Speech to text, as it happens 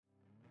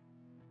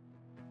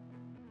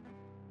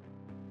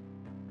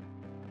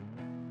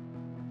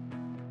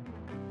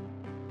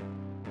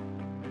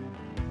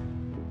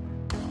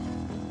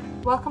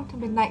Welcome to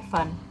Midnight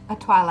Fun, a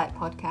Twilight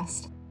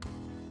podcast.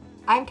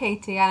 I'm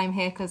Katie and I'm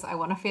here because I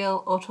want to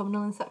feel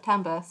autumnal in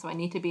September, so I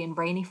need to be in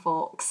rainy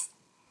Forks.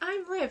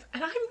 I'm Liv,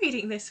 and I'm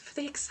reading this for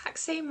the exact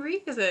same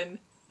reason.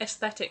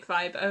 Aesthetic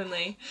vibe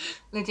only.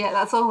 Legit,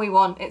 that's all we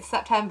want. It's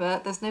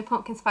September, there's no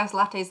pumpkin spice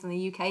lattes in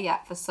the UK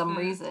yet for some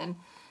reason,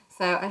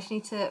 so I just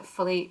need to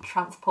fully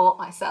transport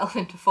myself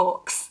into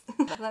Forks.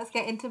 Let's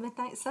get into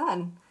Midnight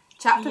Sun.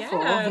 Chapter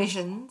 4,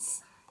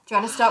 Visions. Do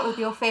you want to start with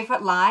your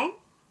favourite line?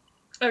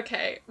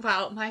 Okay,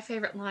 well, my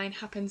favourite line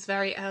happens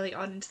very early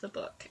on into the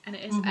book, and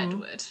it is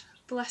Edward.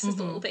 Bless his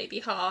little baby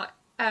heart.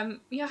 You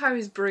know how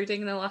he's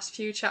brooding in the last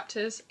few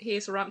chapters?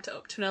 He's ramped it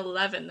up to an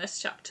 11 this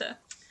chapter.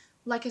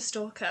 Like a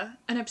stalker,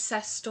 an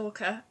obsessed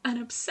vampire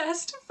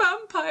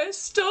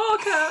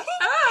stalker.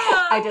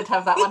 Ah! I did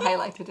have that one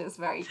highlighted, it's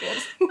very good.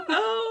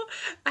 Oh,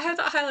 I have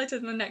that highlighted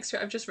in the next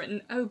bit. I've just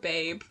written, oh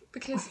babe,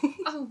 because,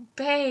 oh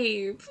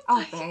babe.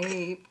 Oh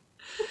babe.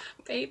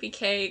 Baby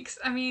cakes.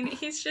 I mean,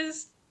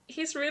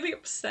 he's really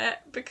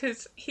upset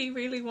because he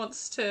really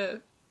wants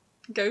to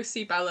go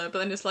see Bella, but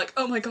then it's like,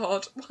 oh my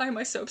god, why am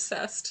I so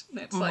obsessed? And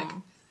it's like,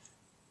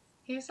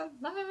 he's alive.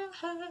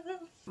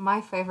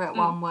 My favourite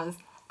one was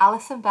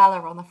Alice and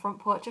Bella on the front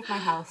porch of my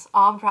house,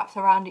 arms wrapped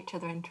around each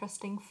other in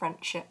trusting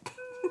friendship.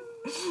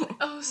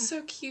 Oh,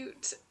 so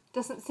cute.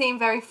 Doesn't seem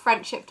very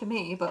friendship to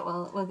me, but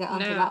we'll get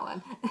onto that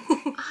one.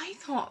 I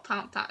thought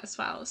about that as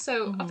well.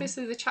 So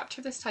obviously the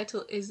chapter of this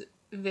title is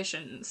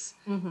Visions.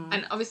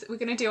 And obviously we're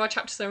going to do our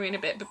chapter summary in a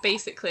bit, but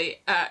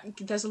basically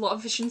there's a lot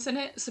of visions in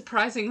it,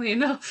 surprisingly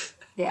enough.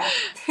 Yeah.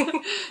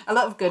 A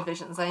lot of good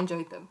visions. I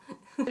enjoyed them.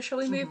 So shall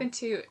we move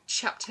into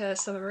chapter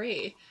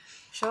summary?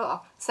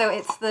 Sure. So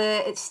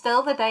it's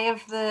still the day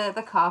of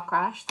the car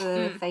crash,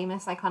 the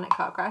famous iconic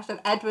car crash, and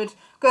Edward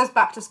goes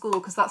back to school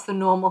because that's the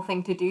normal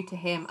thing to do to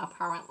him,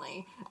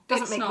 apparently.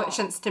 Doesn't make much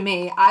sense to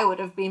me. I would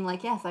have been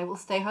like, yes, I will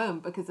stay home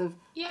because of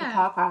the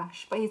car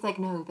crash. But he's like,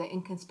 no, the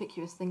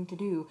inconspicuous thing to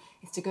do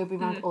is to go be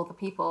around all the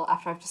people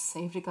after I've just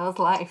saved a girl's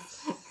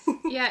life.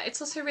 Yeah,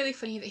 it's also really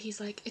funny that he's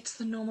like, it's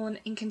the normal and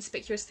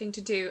inconspicuous thing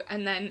to do,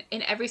 and then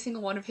in every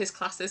single one of his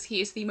classes,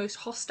 he is the most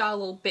hostile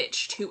little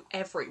bitch to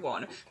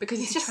everyone because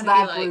he's just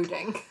trying to be like,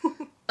 brooding.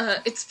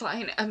 It's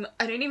fine.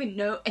 I don't even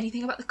know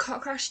anything about the car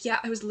crash yet.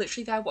 I was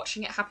literally there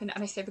watching it happen,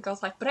 and I saved a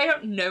girl's life, but I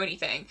don't know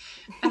anything.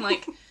 And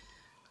like,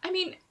 I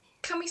mean,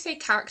 can we say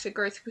character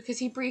growth? Because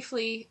he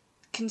briefly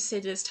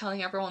considers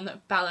telling everyone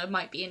that Bella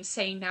might be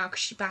insane now because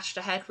she bashed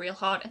her head real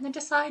hard, and then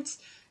decides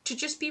to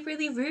just be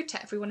really rude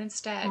to everyone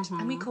instead.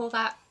 And we call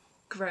that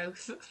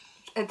growth.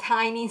 A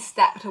tiny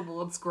step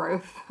towards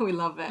growth. We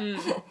love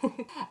it.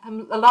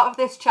 A lot of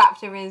this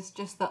chapter is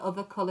just the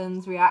other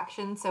Cullens'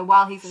 reaction. So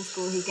while he's in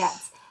school, he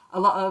gets a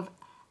lot of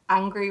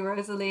angry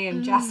Rosalie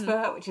and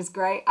Jasper, which is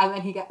great. And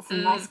then he gets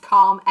some nice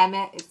calm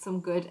Emmett. It's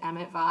some good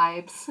Emmett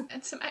vibes.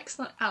 And some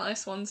excellent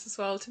Alice ones as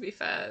well, to be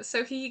fair.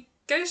 So he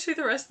goes through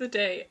the rest of the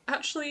day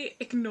actually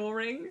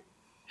ignoring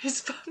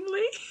his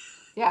family.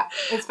 Yeah,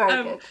 it's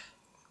very good.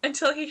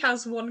 Until he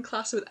has one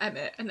class with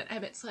Emmett, and then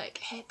Emmett's like,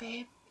 hey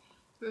babe,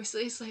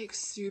 Rosalie's like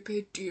super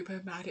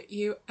duper mad at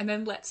you, and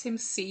then lets him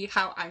see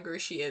how angry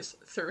she is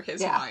through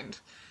his mind.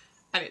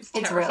 And it's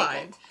terrifying.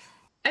 Really good.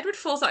 Edward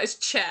falls out his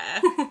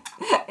chair.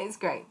 It's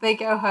great. They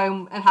go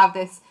home and have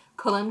this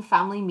Cullen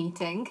family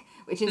meeting,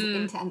 which is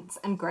intense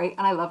and great,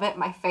 and I love it.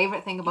 My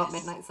favourite thing about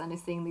Midnight Sun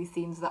is seeing these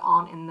scenes that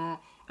aren't in the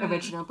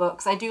original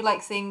books. I do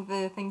like seeing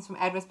the things from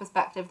Edward's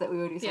perspective that we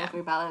already saw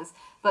through Bella's,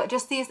 but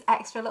just these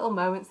extra little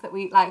moments that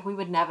we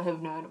would never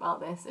have known about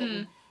this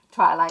in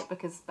Twilight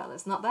because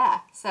Bella's not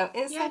there. So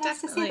it's so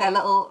nice to see their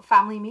little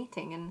family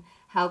meeting and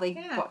how they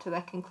got to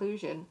their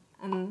conclusion.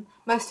 And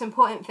most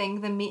important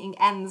thing, the meeting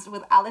ends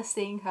with Alice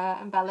seeing her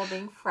and Bella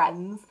being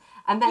friends,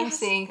 and then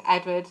seeing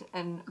Edward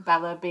and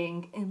Bella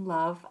being in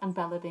love and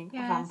Bella being a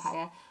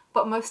vampire.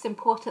 But most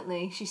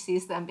importantly, she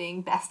sees them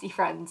being bestie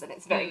friends, and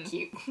it's very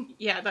cute.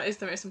 Yeah, that is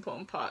the most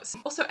important part.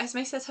 Also,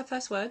 Esme says her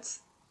first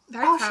words.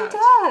 Very proud. She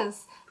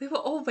does! We were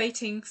all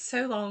waiting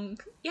so long.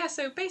 Yeah,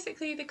 so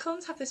basically the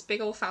Cullens have this big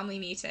old family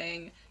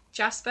meeting.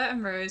 Jasper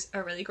and Rose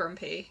are really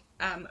grumpy.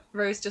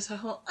 Rose does her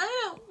whole,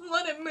 I don't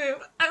want to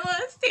move, I want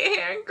to stay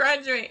here and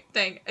graduate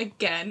thing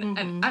again.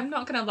 And I'm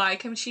not going to lie,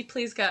 can she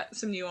please get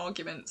some new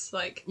arguments?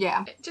 Like,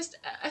 just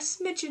a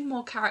smidgen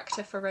more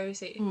character for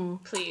Rosie,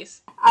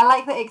 please. I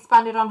like that it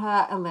expanded on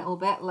her a little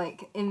bit.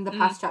 Like, in the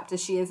past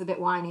chapters, she is a bit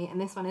whiny, and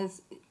this one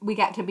is, we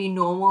get to be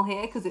normal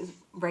here because it's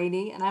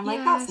rainy, and I'm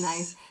like, that's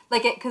nice.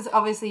 Like, because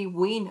obviously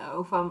we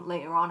know from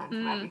later on and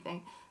from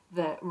everything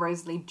that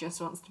Rosalie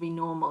just wants to be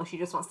normal. She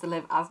just wants to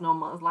live as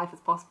normal as life as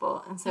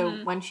possible. And so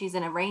when she's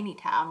in a rainy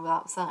town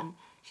without sun,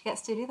 she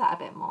gets to do that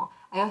a bit more.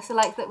 I also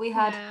like that we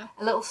had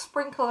a little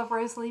sprinkle of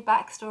Rosalie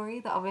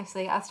backstory that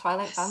obviously as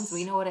Twilight fans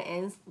we know what it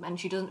is, and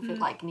she doesn't feel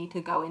like need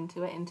to go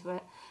into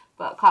it.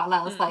 But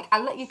Carlisle's like, I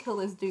let you kill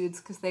those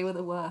dudes because they were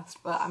the worst,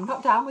 but I'm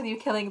not down with you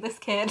killing this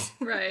kid.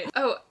 Right.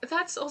 Oh,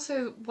 that's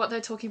also what they're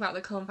talking about at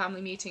the Cullen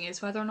family meeting,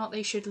 is whether or not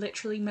they should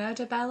literally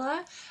murder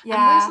Bella. Yeah.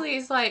 And Rosalie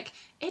is like,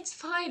 it's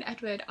fine,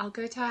 Edward. I'll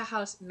go to her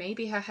house.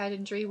 Maybe her head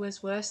injury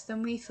was worse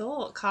than we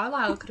thought.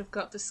 Carlisle could have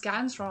got the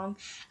scans wrong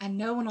and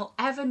no one will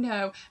ever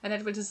know. And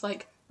Edward is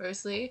like,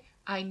 Rosalie,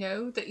 I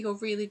know that you're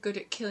really good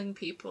at killing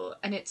people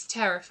and it's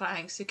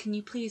terrifying, so can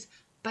you please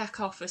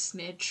back off a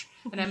smidge?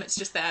 And Emmett's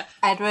just there.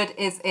 Edward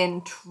is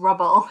in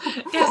trouble.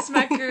 Yes,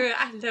 my girl,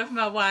 I love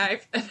my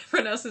wife. And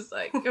everyone else is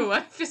like, your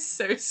wife is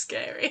so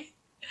scary.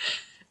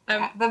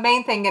 The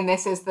main thing in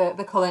this is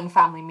the Cullen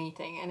family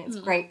meeting, and it's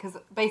great because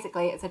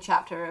basically it's a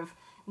chapter of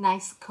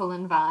nice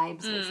Cullen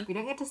vibes, which we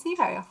don't get to see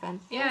very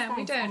often. Yeah, nice.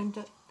 we don't. I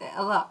enjoy it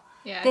a lot.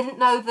 Yeah. Didn't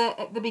know that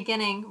at the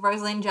beginning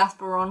Rosalie and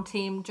Jasper were on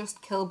team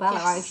just kill Bella.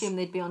 Yes. I assumed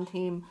they'd be on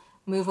team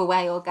move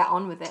away or get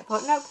on with it.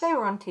 But no, they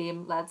were on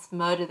team let's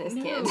murder this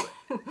kid.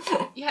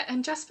 Yeah,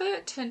 and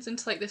Jasper turns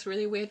into like this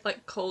really weird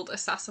like cold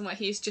assassin where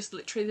he's just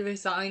literally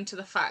resigned to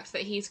the fact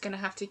that he's going to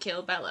have to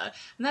kill Bella.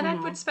 And then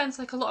Edward spends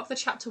like a lot of the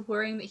chapter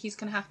worrying that he's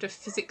going to have to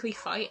physically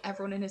fight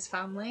everyone in his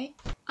family.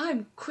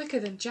 I'm quicker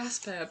than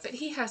Jasper, but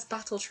he has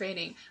battle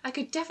training. I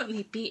could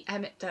definitely beat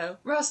Emmett though.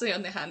 Rosalie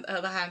on the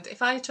other hand,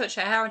 if I touch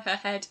her hair on her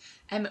head,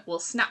 Emmett will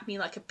snap me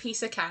like a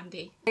piece of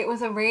candy. It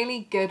was a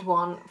really good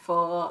one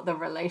for the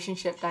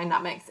relationship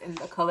dynamics in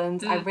the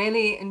Cullens. I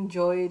really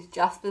enjoyed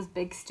Jasper's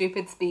big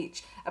stupid speech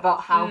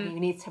about how he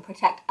needs to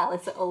protect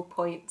Alice at all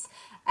points.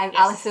 And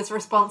Alice's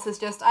response is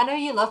just, I know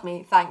you love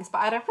me, thanks, but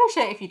I'd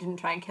appreciate if you didn't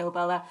try and kill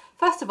Bella.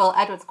 First of all,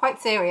 Edward's quite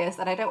serious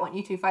and I don't want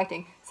you two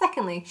fighting.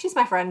 Secondly, she's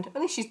my friend,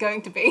 at least she's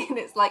going to be. And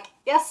it's like,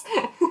 yes.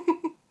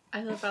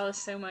 I love Alice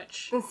so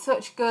much. There's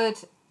such good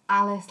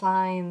Alice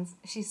lines.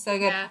 She's so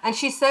good. Yeah. And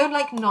she's so,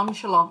 like,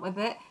 nonchalant with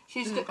it.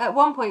 She's at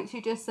one point,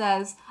 she just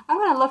says, I'm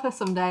going to love her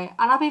someday,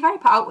 and I'll be very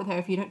put out with her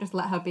if you don't just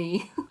let her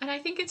be. And I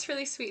think it's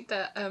really sweet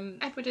that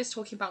Edward is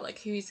talking about like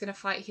who he's going to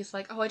fight. He's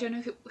like, oh, I don't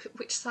know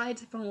which side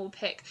everyone will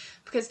pick,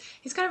 because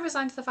he's kind of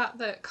resigned to the fact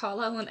that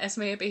Carlisle and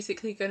Esme are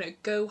basically going to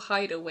go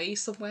hide away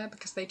somewhere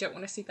because they don't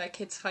want to see their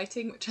kids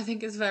fighting, which I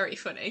think is very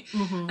funny.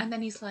 And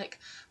then he's like,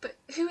 but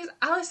who is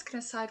Alice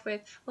going to side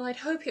with? Well, I'd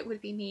hope it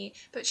would be me,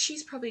 but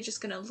she's probably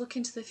just going to look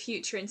into the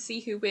future and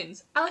see who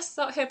wins. Alice is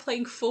out here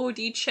playing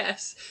 4D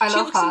chess. I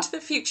love her. Into the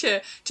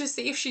future to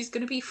see if she's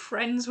going to be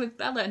friends with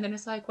Bella, and then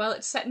it's like, well,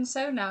 it's set in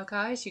stone now,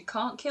 guys. You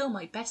can't kill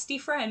my bestie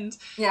friend.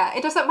 Yeah,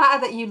 it doesn't matter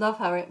that you love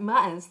her. It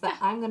matters that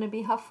I'm going to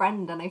be her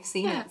friend, and I've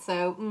seen it.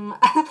 So,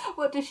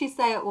 what does she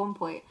say at one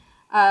point?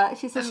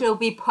 She says she'll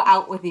be put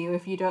out with you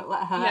if you don't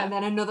let her. Yeah. And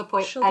then another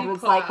point, She'll be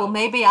Edward's put like, well, out.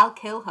 maybe I'll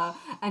kill her.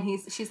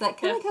 And she's like,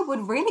 killing her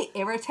would really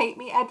irritate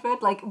me,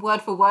 Edward. Like,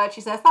 word for word,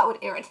 she says, that would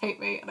irritate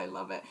me. And I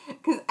love it.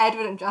 Because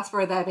Edward and Jasper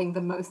are there being the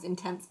most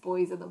intense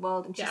boys in the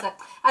world. And she's like,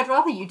 I'd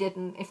rather you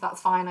didn't, if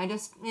that's fine.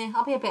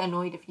 I'll be a bit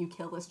annoyed if you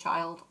kill this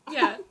child.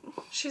 Yeah.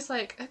 She's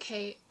like,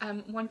 okay,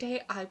 one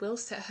day I will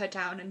sit her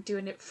down and do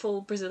a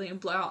full Brazilian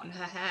blowout on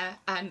her hair,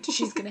 and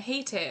she's going to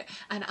hate it.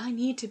 And I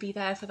need to be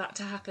there for that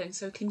to happen.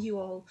 So can you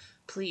all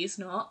please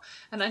not?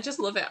 And I just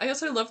love it. I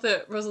also love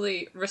that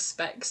Rosalie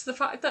respects the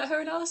fact that her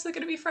and Alice are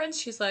going to be friends.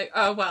 She's like,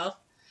 oh, well,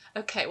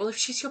 okay, well, if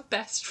she's your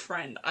best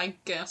friend, I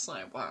guess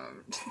I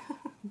won't.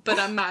 But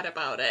I'm mad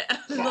about it.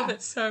 I love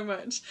it so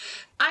much.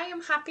 I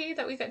am happy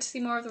that we get to see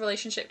more of the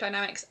relationship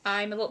dynamics.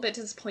 I'm a little bit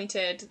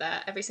disappointed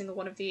that every single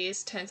one of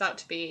these turns out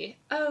to be,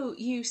 oh,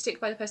 you stick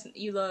by the person that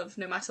you love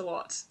no matter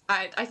what.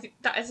 I think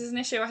that is an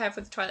issue I have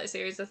with the Twilight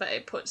series, is that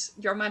it puts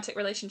your romantic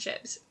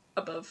relationships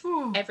above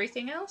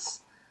everything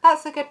else.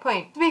 That's a good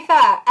point. To be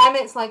fair,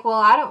 Emmett's like, well,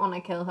 I don't want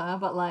to kill her,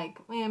 but like,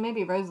 yeah,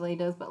 maybe Rosalie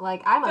does, but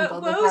like, I'm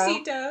unbothered, But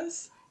Rosie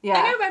does.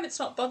 Yeah. I know Emmett's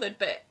not bothered,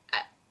 but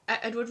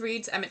Edward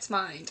reads Emmett's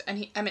mind,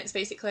 and Emmett's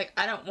basically like,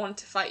 I don't want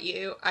to fight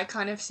you. I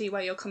kind of see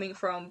where you're coming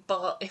from,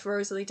 but if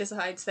Rosalie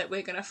decides that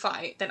we're going to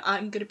fight, then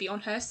I'm going to be on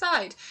her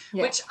side,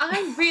 which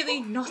I'm really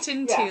not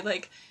into. Yeah.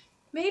 Like,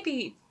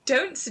 maybe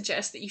don't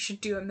suggest that you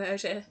should do a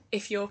murder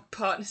if your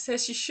partner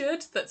says you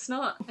should. That's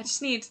not. I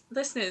just need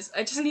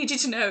you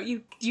to know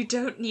you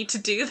don't need to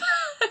do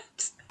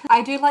that.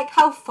 I do like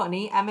how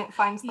funny Emmett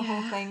finds the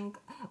whole thing.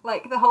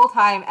 Like, the whole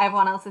time,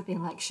 everyone else has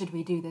been like, should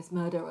we do this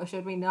murder or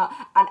should we not?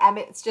 And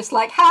Emmett's just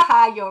like,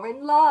 haha, you're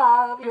in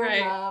love, in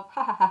love,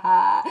 ha ha ha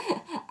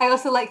ha. I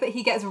also like that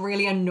he gets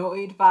really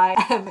annoyed by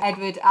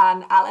Edward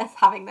and Alice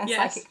having their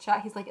psychic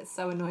chat. He's like, it's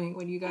so annoying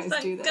when you guys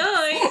do this.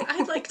 Guys,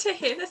 I'd like to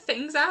hear the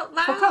things out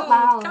loud. Talk out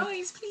loud.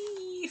 Guys,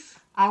 please.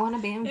 I want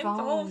to be involved.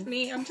 Involve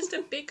me. I'm just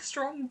a big,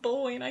 strong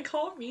boy and I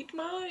can't read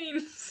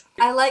minds.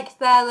 I liked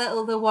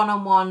the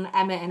one-on-one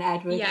Emmett and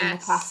Edward in the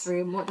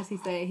classroom. What does he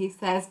say? He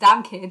says,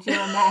 damn kid, you're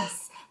a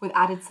mess, with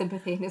added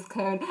sympathy in his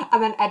tone.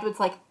 And then Edward's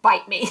like,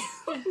 bite me.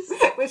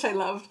 Which I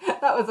loved.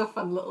 That was a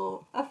fun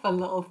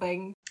little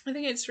thing. I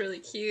think it's really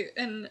cute.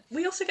 And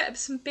we also get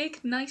some big,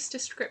 nice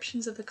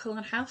descriptions of the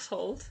Cullen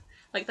household.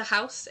 Like, the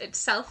house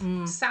itself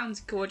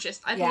sounds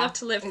gorgeous. I'd Yeah, love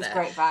to live it's there.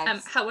 great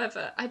vibes.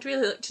 However, I'd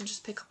really like to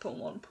just pick up on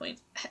one point.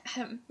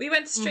 We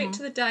went straight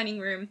to the dining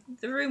room.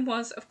 The room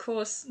was, of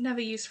course,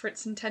 never used for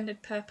its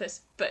intended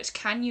purpose. But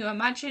can you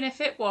imagine if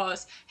it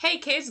was? Hey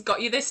kids,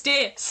 got you this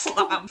deer.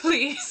 Slam,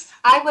 please.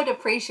 I would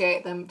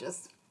appreciate them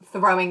just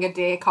throwing a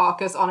deer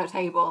carcass on a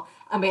table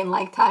and being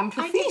like, time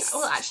to feast.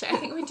 Well, actually, I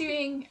think we're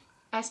doing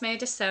Esme a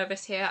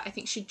disservice here. I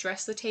think she'd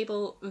dress the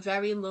table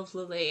very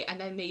lovelily, and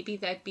then maybe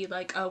there'd be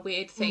like a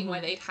weird thing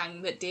where they'd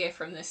hang the deer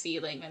from the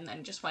ceiling and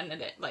then just went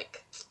at it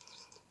like...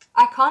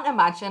 I can't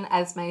imagine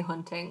Esme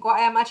hunting. What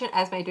I imagine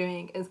Esme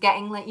doing is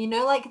getting, like, you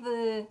know, like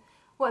the...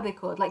 What are they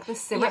called? Like the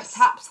syrup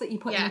taps that you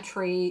put in a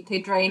tree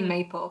to drain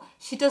maple.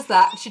 She does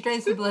that. She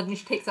drains the blood and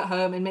she takes it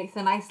home and makes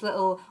a nice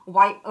little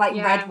white, like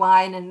red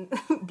wine and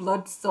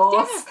blood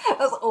sauce. Yeah.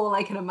 That's all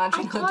I can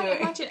imagine her doing. I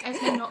can't imagine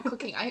Esme not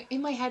cooking.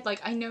 In my head, like,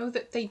 I know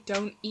that they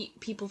don't eat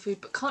people food,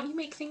 but can't you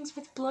make things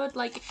with blood?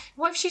 Like,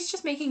 what if she's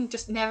just making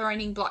just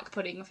never-ending black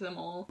pudding for them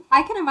all?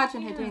 I can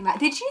imagine her doing that.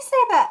 Did you say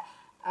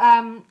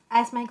that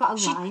Esme got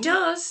a line? She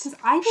does. Because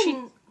I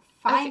didn't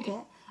find it.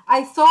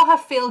 I saw her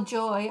feel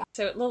joy.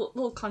 So,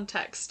 little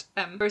context.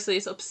 Rosalie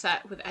is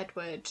upset with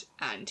Edward,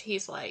 and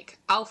he's like,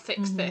 I'll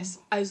fix this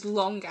as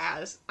long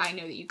as I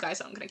know that you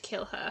guys aren't going to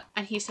kill her.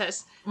 And he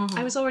says,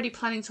 I was already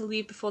planning to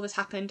leave before this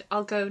happened.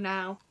 I'll go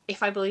now.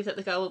 If I believe that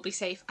the girl will be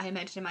safe, I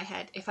amended in my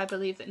head. If I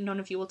believe that none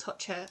of you will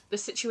touch her, the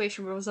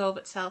situation will resolve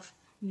itself.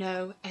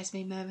 No,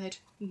 Esme murmured.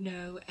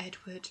 No,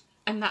 Edward.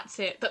 And that's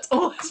it. That's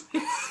all Esme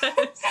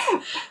says.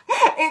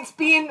 It's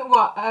been,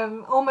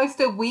 almost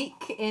a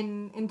week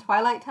in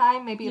Twilight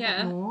Time, maybe a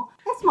bit more.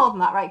 It's more than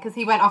that, right? Because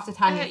he went off to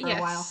Tanya for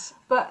a while.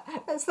 But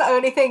that's the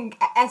only thing.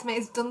 Esme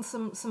has done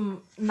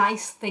some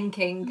nice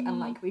thinking, and,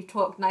 like, we've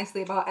talked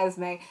nicely about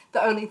Esme.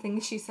 The only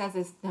thing she says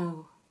is,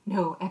 no,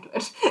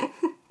 Edward.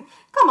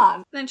 Come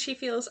on. Then she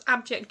feels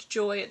abject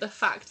joy at the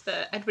fact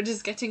that Edward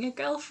is getting a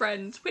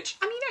girlfriend, which,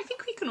 I mean, I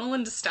think we can all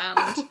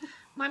understand.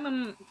 My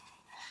mum...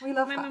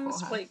 My mum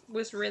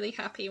was really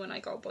happy when I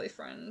got a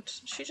boyfriend.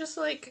 She just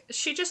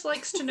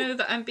likes to know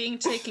that I'm being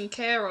taken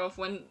care of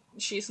when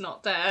she's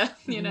not there,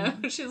 you know?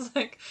 She's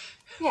like,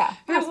 yeah,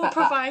 who will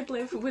provide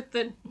Liv with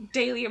the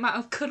daily amount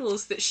of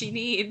cuddles that she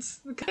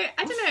needs?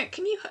 I don't know,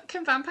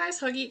 can vampires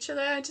hug each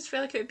other? I just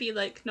feel like it would be,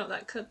 like, not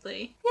that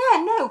cuddly.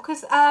 Yeah, no,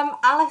 because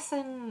Alice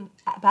and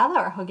Bella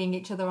are hugging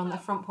each other on the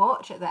front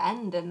porch at the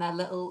end in their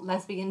little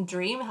lesbian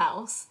dream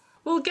house.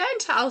 We'll get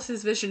into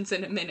Alice's visions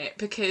in a minute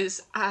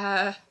because,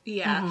 and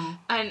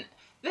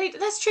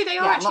that's true, they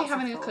are actually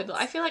having a cuddle.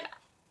 I feel like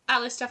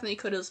Alice definitely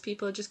cuddles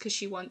people just because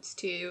she wants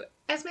to.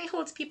 Esme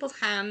holds people's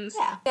hands.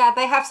 Yeah,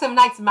 they have some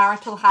nice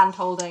marital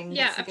hand-holding.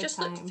 Yeah, I've just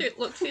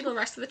looked through the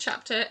rest of the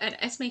chapter, and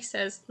Esme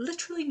says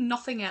literally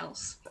nothing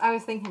else. I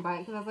was thinking about it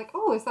because I was like,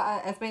 oh, is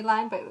that an Esme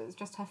line? But it was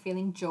just her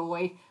feeling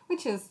joy,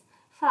 which is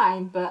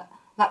fine, but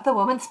let the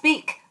woman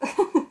speak.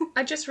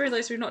 I just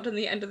realised we've not done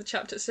the end of the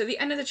chapter. So the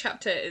end of the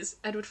chapter is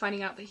Edward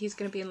finding out that he's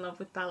going to be in love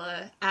with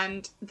Bella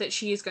and that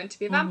she is going to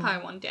be a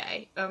vampire one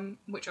day,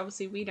 which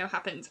obviously we know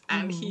happens,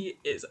 and he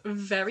is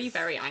very,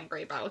 very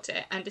angry about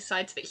it and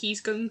decides that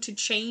he's going to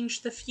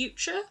change the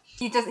future.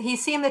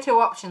 He's seen the two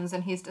options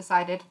and he's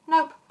decided,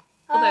 nope.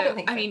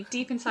 Although, I mean,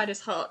 deep inside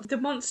his heart, the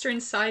monster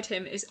inside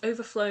him is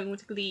overflowing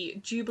with glee,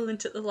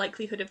 jubilant at the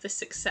likelihood of the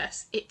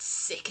success. It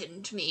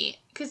sickened me,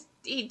 because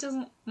he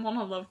doesn't want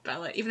to love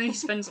Bella, even though he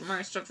spends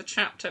most of the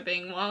chapter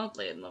being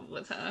wildly in love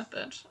with her,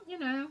 but, you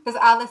know.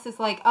 Because Alice is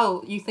like,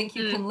 oh, you think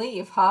you can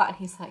leave, huh? And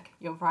he's like,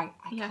 you're right,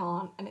 I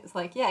can't. And it's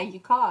like, yeah, you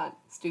can't,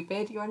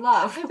 stupid, you're in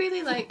love. I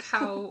really like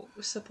how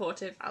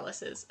supportive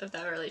Alice is of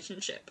their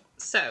relationship.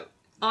 So...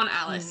 on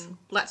Alice,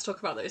 let's talk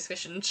about those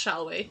visions,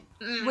 shall we?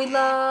 We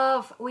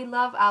love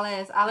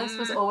Alice. Alice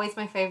was always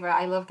my favourite.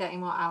 I love getting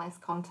more Alice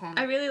content.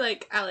 I really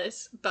like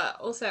Alice, but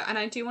also, and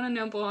I do want to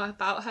know more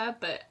about her,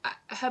 but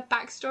her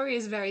backstory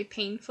is very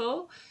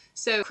painful.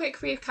 So, quick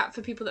recap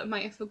for people that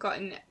might have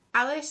forgotten.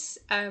 Alice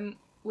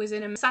was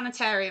in a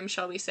sanitarium,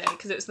 shall we say,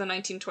 because it was the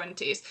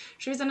 1920s.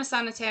 She was in a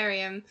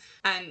sanitarium,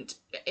 and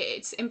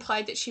it's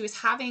implied that she was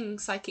having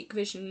psychic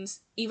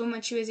visions even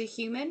when she was a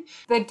human.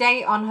 The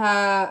date on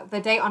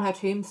her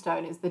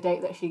tombstone is the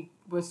date that she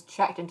was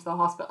checked into the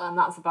hospital, and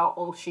that's about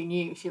all she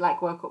knew. She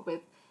woke up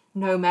with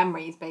no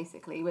memories,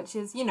 basically, which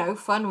is,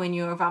 fun when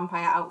you're a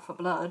vampire out for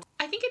blood.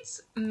 I think it's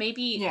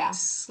maybe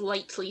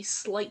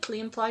slightly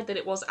implied that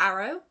it was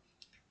Arrow,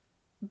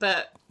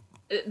 but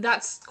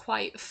that's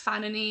quite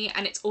fanon-y,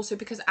 and it's also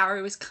because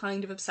Arrow is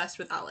kind of obsessed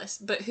with Alice,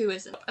 but who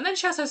isn't? And then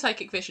she has her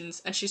psychic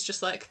visions, and she's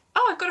just like,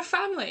 oh, I've got a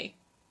family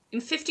in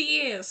 50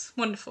 years.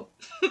 Wonderful.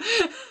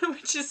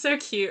 Which is so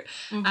cute.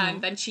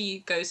 And then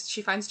she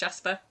finds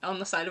Jasper on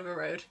the side of a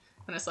road,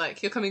 and it's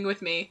like, you're coming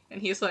with me. And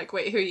he's like,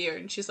 wait, who are you?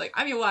 And she's like,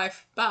 I'm your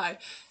wife. Bye.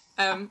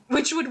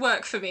 Which would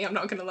work for me, I'm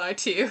not going to lie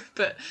to you.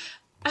 But,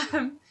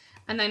 and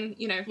then,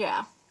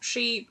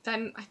 she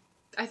then...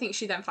 I think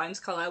she then finds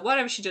Carlisle.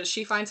 Whatever she does,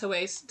 she finds her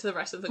ways to the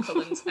rest of the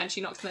Cullens, and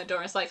she knocks on their door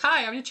and is like,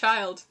 hi, I'm your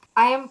child.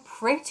 I am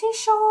pretty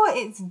sure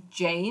it's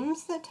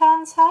James that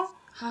turns her.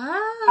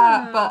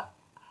 Ah. But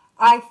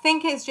I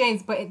think it's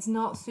James, but it's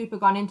not super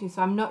gone into,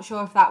 so I'm not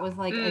sure if that was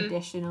like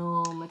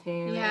additional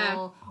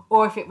material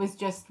or if it was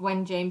just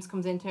when James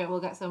comes into it, we'll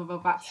get some of her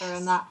backstory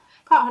on that.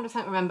 Can't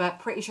 100% remember.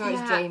 Pretty sure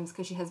it's James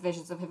because she has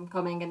visions of him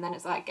coming, and then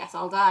it's like, guess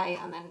I'll die,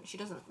 and then she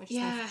doesn't. Which is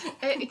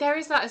nice. There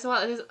is that as well.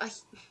 I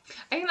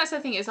think that's the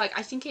thing. Is like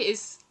I think it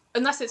is.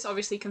 Unless it's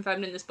obviously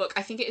confirmed in this book,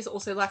 I think it is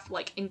also left,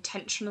 like,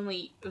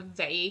 intentionally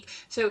vague.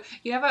 So,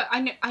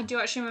 I do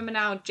actually remember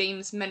now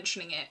James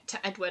mentioning it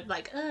to Edward,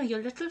 like, oh,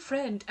 your little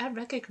friend, I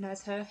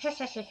recognise her,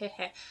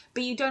 hehehehe.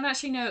 But you don't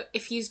actually know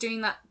if he's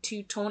doing that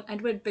to taunt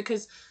Edward,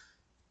 because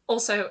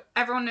also,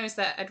 everyone knows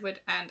that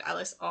Edward and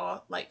Alice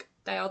are, like,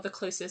 they are the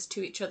closest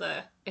to each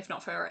other, if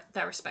not for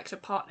their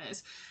respective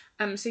partners.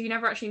 So you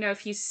never actually know if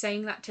he's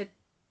saying that to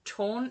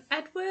taunt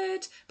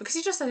Edward, because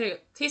he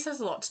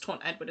says a lot to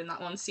taunt Edward in that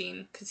one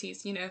scene, because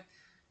he's,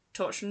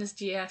 torturing his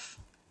GF,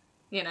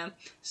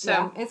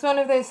 so it's one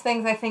of those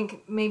things. I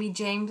think maybe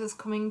James is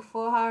coming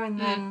for her, and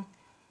then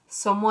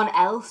someone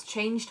else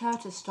changed her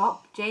to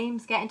stop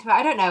James getting to her.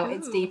 I don't know. Ooh.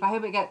 It's deep. I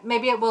hope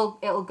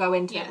it'll go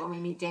into it when we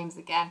meet James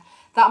again.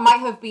 That might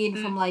have been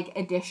from like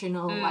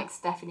additional like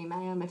Stephenie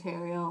Meyer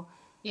material.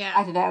 Yeah,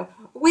 I don't know.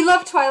 We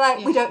love Twilight.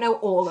 Yeah. We don't know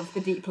all of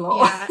the deep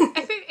lore. Yeah,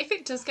 if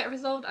it does get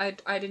resolved,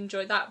 I'd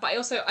enjoy that. But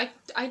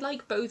I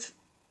like both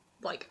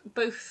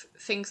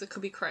things that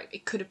could be correct.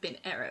 It could have been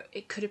Arrow.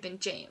 It could have been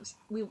James.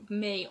 We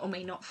may or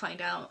may not find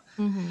out.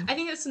 Mm-hmm. I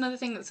think that's another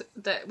thing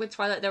that with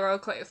Twilight there are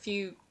quite a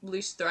few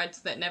loose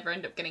threads that never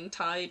end up getting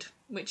tied.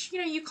 Which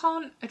you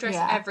can't address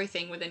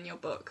everything within your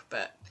book,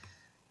 but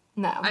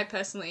no, I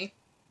personally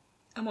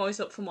am always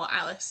up for more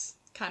Alice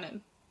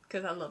canon.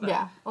 Because I love it.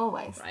 Yeah,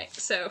 always. Right,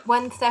 so...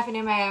 When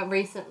Stephenie Meyer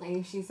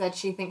recently, she said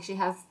she thinks she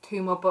has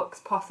 2 more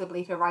books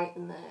possibly to write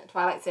in the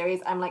Twilight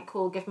series. I'm like,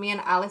 cool, give me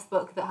an Alice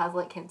book that has,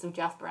 like, hints of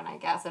Jasper, and I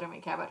guess I don't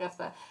really care about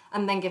Jasper.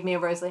 And then give me a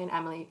Rosalie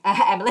and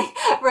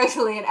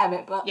Rosalie and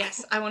Emmett book.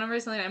 Yes, I want a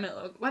Rosalie and Emmett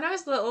book. When I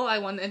was little, I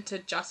wanted to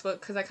Jasper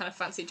because I kind of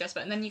fancied Jasper.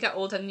 And then you get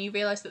older and you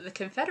realise that the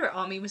Confederate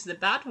army was the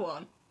bad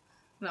one.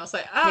 And I was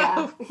like,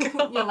 oh,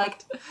 God. You're like,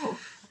 oh.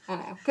 I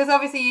know. Because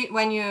obviously,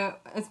 when you're...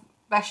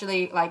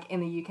 especially like in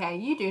the UK,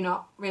 you do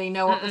not really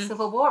know what the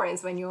Civil War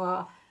is when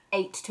you're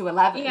 8 to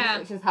 11,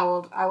 which is how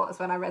old I was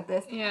when I read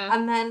this. Yeah.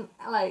 And then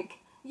like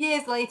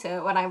years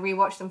later, when I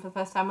rewatched them for the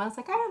first time, I was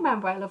like, I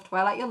remember I loved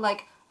Twilight. You're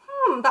like,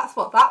 that's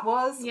what that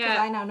was.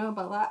 Yeah. I now know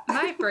about that.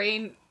 My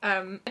brain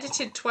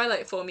edited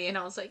Twilight for me, and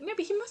I was like, no,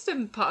 but he must have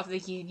been part of the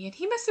Union.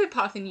 He must have been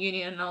part of the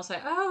Union. And I was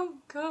like, oh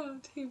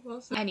God, he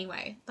wasn't.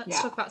 Anyway,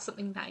 let's talk about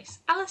something nice.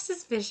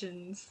 Alice's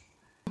visions.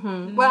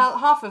 Mm-hmm. Well,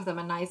 half of them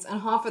are nice, and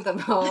half of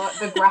them are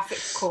the graphic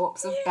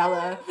corpse of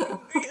Bella.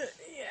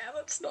 Yeah,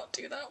 let's not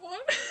do that one.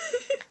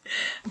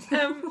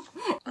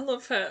 I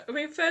love her. I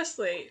mean,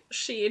 firstly,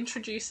 she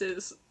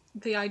introduces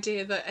the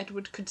idea that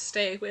Edward could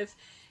stay with.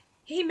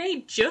 He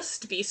may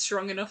just be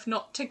strong enough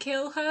not to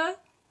kill her,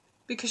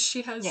 because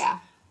she has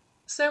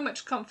so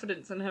much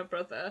confidence in her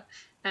brother.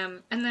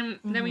 And then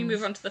we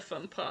move on to the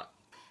fun part.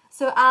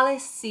 So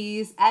Alice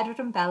sees Edward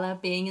and Bella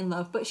being in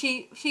love, but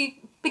she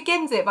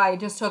begins it by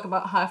just talking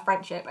about her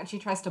friendship, and she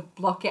tries to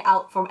block it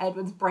out from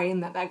Edward's brain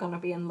that they're going to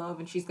be in love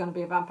and she's going to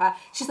be a vampire.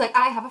 She's like,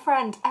 I have a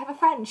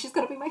friend, she's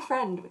going to be my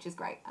friend, which is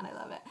great, and I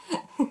love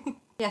it.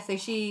 Yeah, so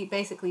she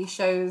basically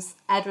shows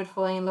Edward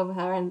falling in love with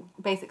her and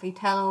basically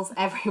tells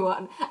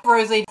everyone.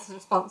 Rosalie's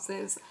response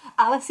is,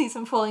 Alice sees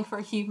him falling for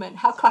a human.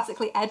 How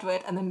classically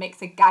Edward, and then makes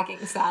a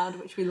gagging sound,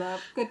 which we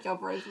love. Good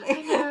job, Rosalie.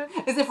 I know.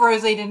 As if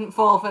Rosalie didn't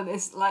fall for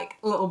this, like,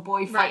 little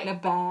boy fighting a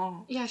bear.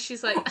 Yeah,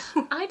 she's like,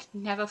 I'd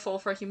never fall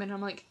for a human.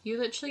 I'm like, you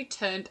literally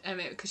turned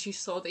Emmett because you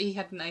saw that he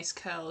had nice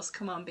curls.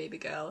 Come on, baby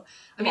girl.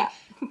 I mean,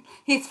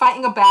 he's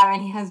fighting a bear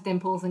and he has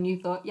dimples, and you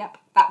thought, yep,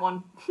 that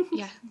one.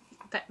 Yeah.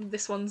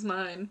 This one's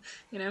mine,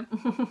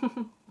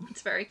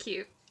 It's very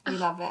cute. We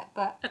love it,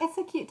 but it's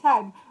a cute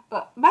time.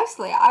 But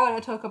mostly I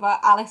want to talk about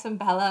Alice and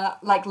Bella,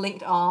 like,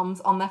 linked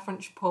arms on their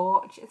front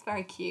porch. It's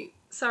very cute.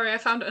 Sorry, I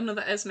found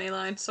another Esme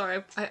line.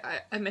 Sorry,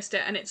 I missed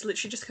it. And it's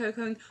literally just her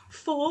going,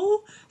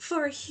 fall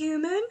for a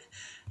human?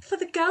 For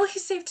the girl who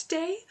saved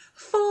today?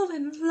 Fall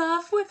in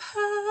love with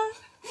her?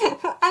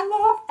 I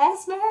love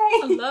Esme.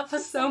 I love her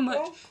so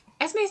much.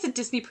 Esme is a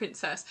Disney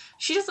princess.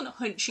 She doesn't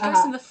hunt. She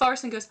goes in the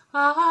forest and goes,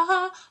 ha ha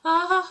ha,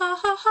 ha ha ha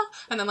ha ha.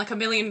 And then like a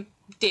million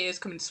deers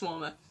come and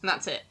swarm her. And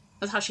that's it.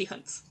 That's how she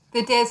hunts.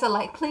 The deers are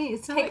like,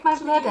 please, take my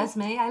blood,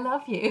 Esme. I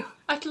love you.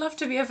 I'd love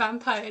to be a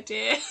vampire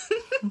deer.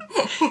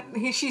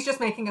 She's just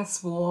making a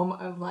swarm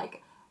of,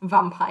 like,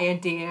 vampire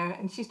deer.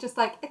 And she's just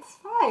like, it's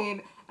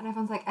fine. And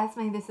everyone's like,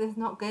 Esme, this is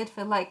not good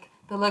for, like,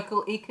 the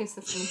local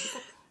ecosystem. She's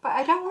like, but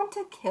I don't want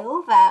to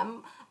kill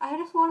them. I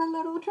just want a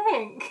little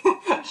drink.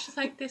 She's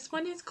like, this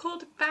one is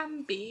called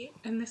Bambi,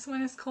 and this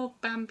one is called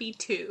Bambi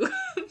 2.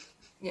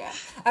 Yeah.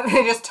 And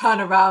they just turn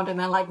around and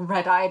they're like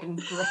red-eyed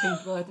and dripping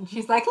blood. And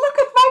she's like, look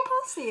at my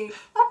posse.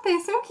 Aren't they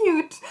so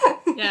cute?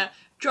 Yeah.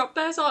 Drop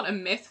bears aren't a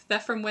myth. They're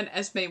from when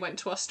Esme went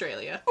to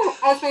Australia.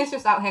 Esme's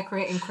just out here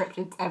creating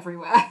cryptids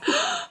everywhere.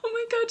 Oh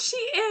my god, she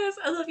is!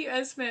 I love you,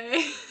 Esme.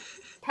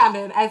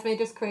 Canon, Esme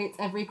just creates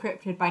every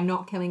cryptid by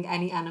not killing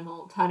any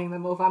animal, turning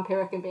them all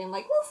vampiric and being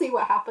like, we'll see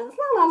what happens,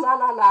 la la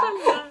la la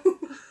la.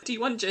 Do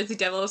you want Jersey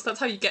Devils? That's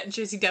how you get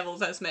Jersey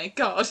Devils, Esme.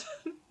 God.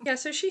 Yeah,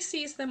 so she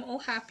sees them all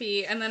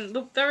happy, and then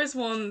there is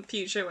one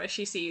future where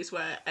she sees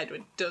where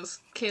Edward does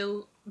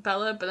kill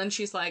Bella, but then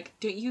she's like,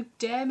 don't you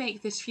dare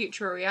make this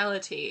future a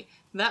reality.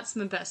 That's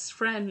my best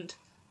friend.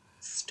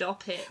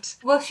 Stop it.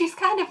 Well, she's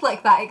kind of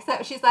like that,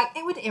 except she's like,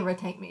 it would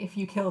irritate me if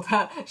you killed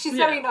her. She's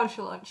very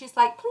nonchalant. She's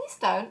like, please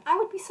don't. I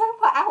would be so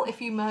put out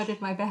if you murdered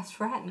my best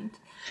friend.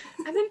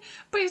 And then,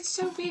 but it's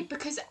so weird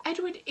because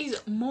Edward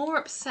is more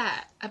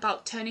upset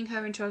about turning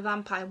her into a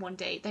vampire one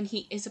day than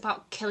he is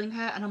about killing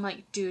her. And I'm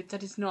like, dude,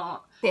 that is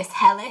not... this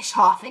hellish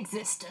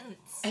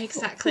half-existence.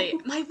 Exactly.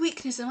 My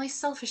weakness and my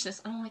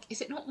selfishness. And I'm like,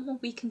 is it not more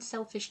weak and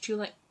selfish to,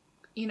 like,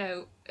 you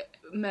know,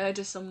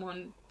 murder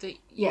someone that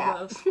you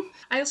love?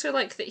 I also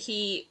like that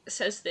he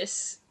says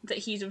this, that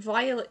he's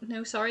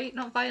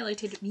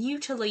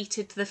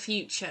mutilated the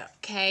future,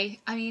 okay?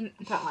 I mean...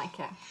 I don't like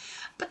it.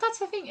 But that's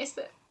the thing, is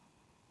that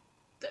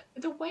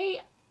the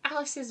way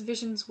Alice's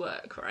visions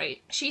work,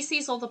 right? She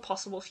sees all the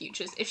possible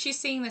futures. If she's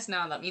seeing this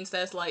now, that means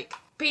there's, like,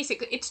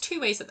 basically, it's 2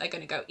 ways that they're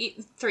going to go.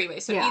 3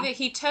 ways. So either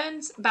he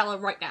turns Bella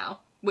right now,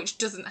 which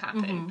doesn't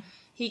happen. Mm-hmm.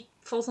 He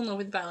falls in love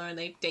with Bella and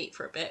they date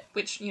for a bit,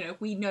 which, you know,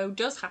 we know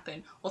does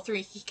happen. Or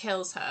 3, he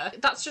kills her.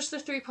 That's just the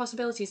 3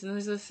 possibilities, and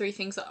those are the 3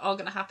 things that are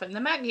going to happen.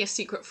 There might be a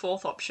secret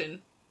 4th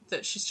option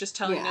that she's just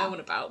telling no one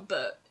about,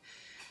 but...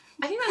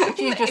 I think that's the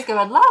thing. She's just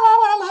going la la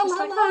la la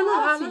la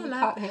la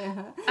la.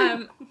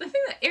 The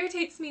thing that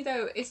irritates me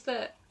though is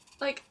that,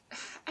 like,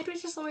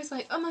 Edward's just always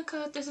like, oh my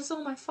god, this is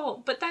all my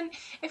fault. But then,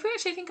 if we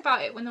actually think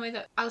about it, when the way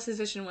that Alice's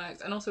vision works,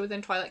 and also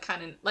within Twilight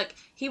canon, like,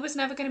 he was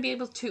never going to be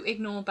able to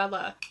ignore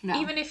Bella,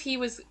 even if he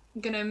was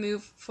going to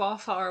move far,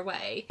 far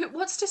away. But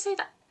what's to say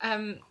that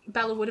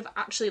Bella would have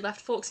actually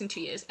left Forks in 2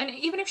 years? And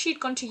even if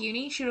she'd gone to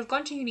uni, she would have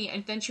gone to uni,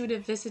 and then she would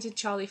have visited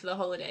Charlie for the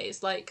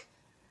holidays, like.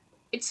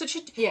 It's such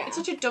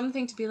a dumb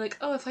thing to be like,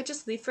 oh, if I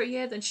just leave for a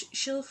year, then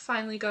she'll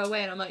finally go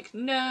away. And I'm like,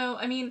 no,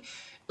 I mean,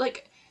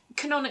 like,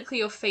 canonically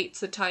your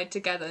fates are tied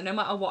together no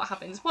matter what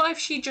happens. What if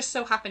she just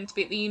so happened to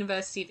be at the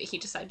university that he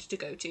decided to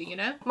go to, you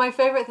know? My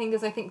favourite thing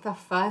is I think the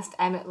first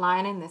Emmett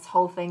line in this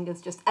whole thing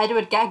is just,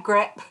 Edward, get a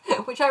grip,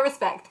 which I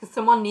respect because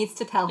someone needs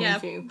to tell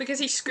him to. Yeah, because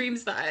he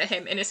screams that at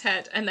him in his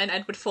head and then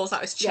Edward falls out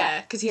his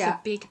chair because he's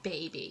a big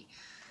baby.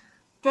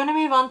 Do you want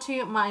to move on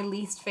to my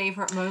least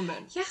favourite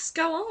moment? Yes,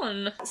 go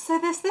on. So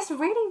there's this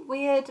really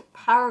weird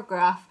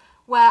paragraph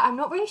where I'm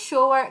not really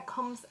sure where it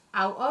comes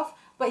out of,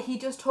 but he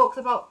just talks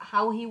about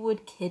how he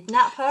would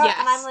kidnap her, and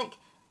I'm like,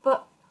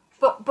 but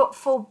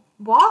for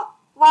what?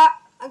 What?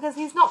 Because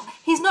he's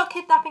not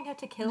kidnapping her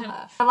to kill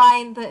her. The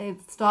line that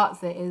it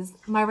starts it is,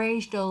 my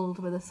rage dulled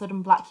with a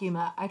sudden black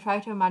humour. I try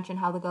to imagine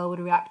how the girl would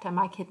react to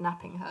my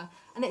kidnapping her.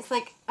 And it's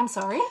like, I'm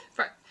sorry?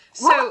 Right.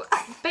 So,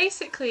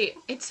 basically,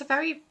 it's a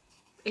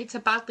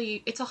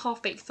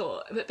half-baked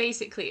thought, but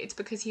basically it's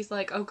because he's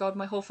like, oh god,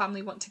 my whole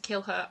family want to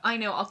kill her. I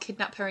know, I'll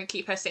kidnap her and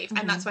keep her safe. Mm-hmm.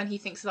 And that's when he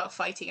thinks about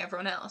fighting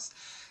everyone else.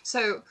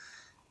 So...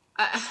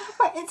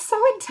 but it's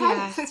so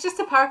intense. Yeah. It's just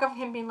a paragraph of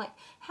him being like,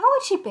 how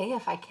would she be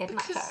if I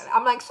kidnapped her?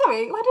 I'm like,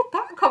 sorry, where did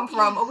that come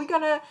from? Are we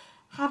going to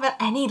have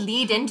any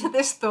lead into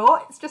this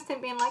thought? It's just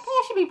him being like,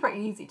 it should be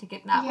pretty easy to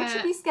kidnap. Would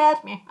she be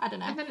scared? Me? I don't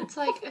know. And then it's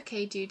like,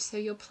 okay, dude, so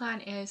your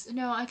plan is,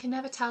 no, I can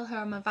never tell her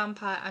I'm a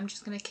vampire. I'm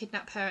just going to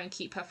kidnap her and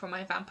keep her from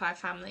my vampire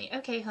family.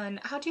 Okay, hun,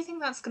 how do you think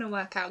that's going to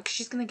work out? Because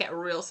she's going to get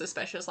real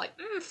suspicious, like,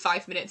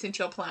 5 minutes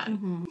into your plan.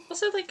 Mm-hmm.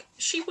 Also, like,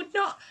 she would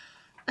not...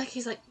 Like,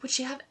 he's like, would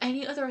she have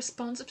any other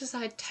response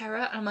besides terror?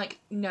 And I'm like,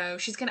 no,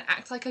 she's going to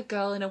act like a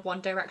girl in a One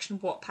Direction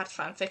Wattpad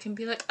fanfic and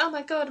be like, oh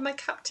my god, my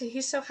captor,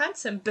 he's so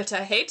handsome, but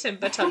I hate him,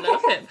 but I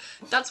love him.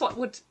 That's what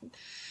would...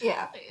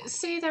 Yeah.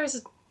 Say there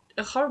is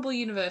a horrible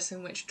universe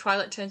in which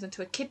Twilight turns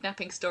into a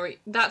kidnapping story,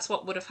 that's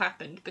what would have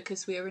happened,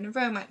 because we are in a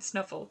romance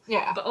novel.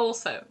 Yeah. But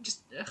also,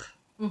 just... Ugh.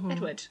 Mm-hmm.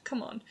 Edward,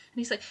 come on. And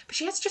he's like, but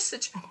she has just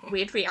such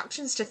weird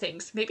reactions to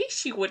things. Maybe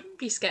she wouldn't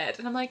be scared.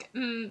 And I'm like,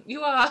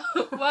 you are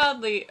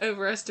wildly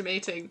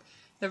overestimating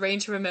the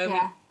range of emotion.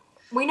 Yeah.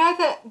 We know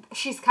that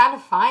she's kind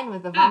of fine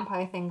with the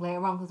vampire thing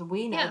later on, because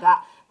we know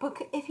that.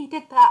 But if he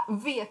did that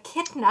via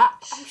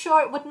kidnap, I'm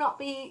sure it would not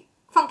be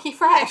funky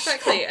fresh. Yeah,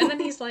 exactly. And then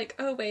he's like,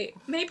 oh wait,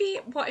 maybe,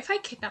 what if I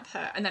kidnap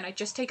her and then I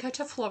just take her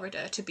to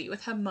Florida to be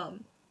with her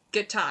mum?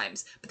 Good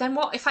times. But then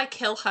what if I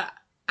kill her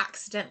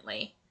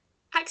accidentally?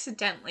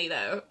 Accidentally,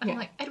 though. I'm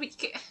like, Edward,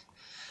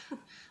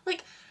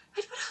 like,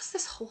 Edward has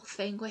this whole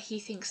thing where he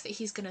thinks that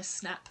he's going to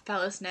snap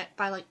Bella's neck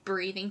by, like,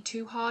 breathing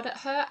too hard at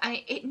her, and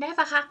it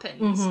never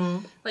happens.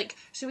 Mm-hmm. Like,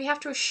 so we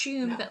have to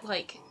assume that,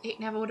 like, it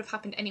never would have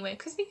happened anyway,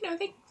 because, you know,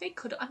 they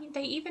could, I mean,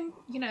 they even,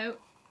 you know,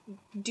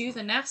 do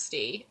the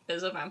nasty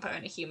as a vampire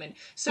and a human.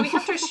 So we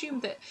have to assume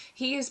that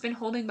he has been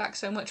holding back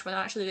so much when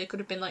actually they could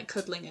have been, like,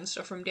 cuddling and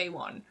stuff from day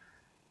one.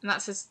 And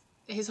that's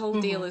his whole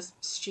deal is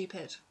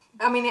stupid.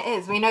 I mean, it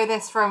is. We know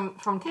this from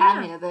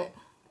Tanya that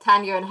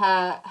Tanya and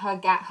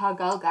her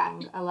girl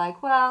gang are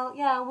like, well,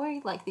 yeah,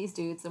 we like these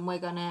dudes and we're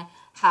gonna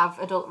have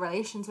adult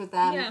relations with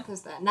them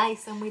because they're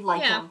nice and we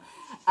like them.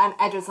 And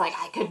Edward's like,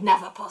 I could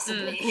never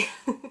possibly,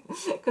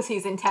 because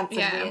he's intense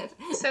and weird.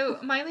 So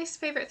my least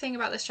favourite thing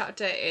about this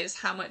chapter is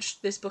how much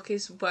this book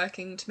is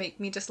working to make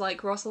me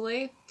dislike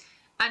Rosalie.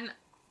 And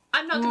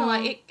I'm not gonna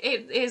lie,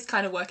 it is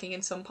kind of working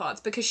in some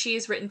parts, because she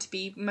is written to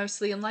be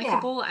mostly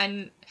unlikable,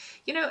 and,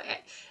 you know,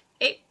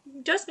 it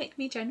does make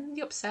me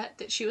genuinely upset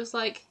that she was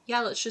like,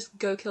 yeah, let's just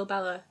go kill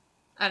Bella.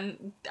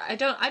 And I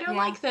don't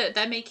like that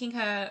they're making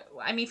her,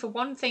 I mean, for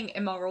one thing,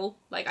 immoral.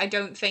 Like, I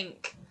don't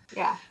think...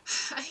 Yeah.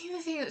 I think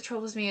the thing that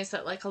troubles me is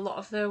that, like, a lot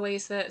of the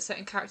ways that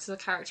certain characters are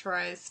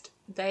characterised,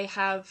 they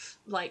have,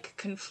 like,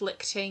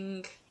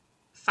 conflicting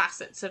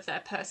facets of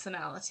their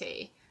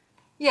personality.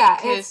 Yeah,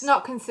 it's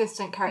not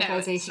consistent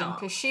characterisation,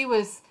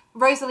 because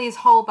Rosalie's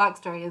whole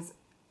backstory is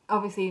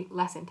obviously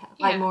less intense,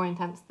 like more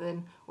intense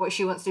than what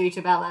she wants to do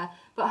to Bella,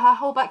 but her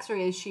whole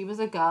backstory is she was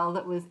a girl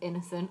that was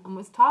innocent and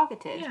was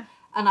targeted. Yeah.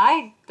 And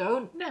I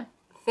don't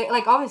think,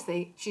 like,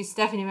 obviously, she's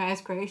Stephenie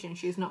Meyer's creation,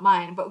 she's not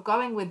mine, but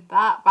going with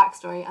that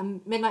backstory, and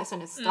Midnight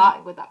Sun is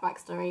starting with that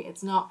backstory,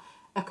 it's not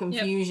a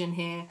confusion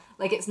here.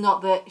 Like, it's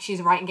not that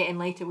she's writing it in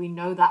later, we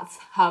know that's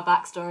her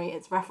backstory,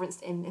 it's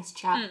referenced in this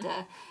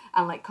chapter,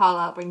 and, like,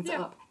 Carlisle brings it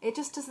up. It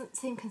just doesn't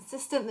seem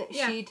consistent that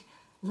she'd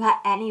let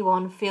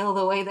anyone feel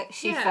the way that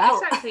she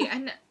felt. Yeah, exactly,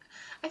 and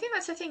I think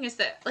that's the thing, is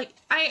that, like,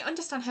 I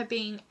understand her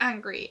being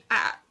angry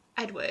at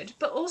Edward,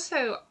 but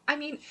also, I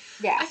mean,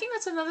 I think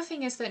that's another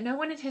thing, is that no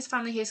one in his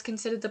family has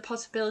considered the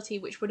possibility,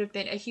 which would have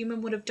been a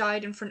human would have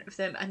died in front of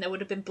them and there would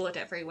have been blood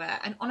everywhere.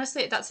 And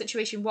honestly, at that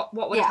situation, what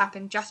would have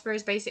happened? Jasper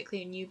is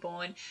basically a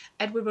newborn.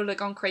 Edward would have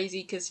gone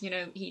crazy because, you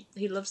know, he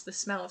loves the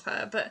smell of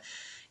her. But,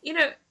 you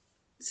know,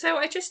 so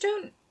I just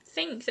don't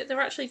think that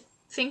they're actually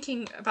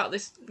thinking about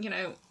this, you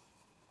know,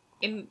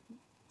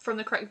 from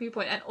the correct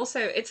viewpoint. And also,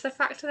 it's the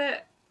fact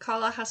that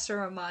Carla has to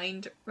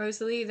remind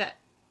Rosalie that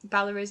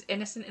Bella is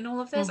innocent in all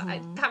of this.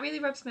 That really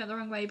rubs me out the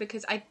wrong way,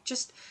 because I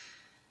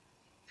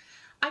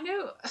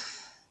know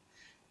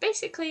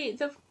basically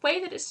the way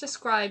that it's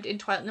described in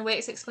Twilight and the way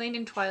it's explained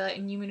in Twilight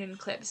and New Moon and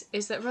Eclipse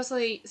is that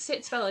Rosalie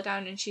sits Bella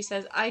down and she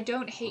says, I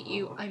don't hate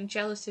you, I'm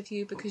jealous of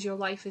you because your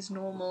life is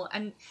normal.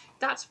 And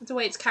that's the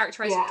way it's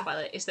characterised in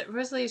Twilight, is that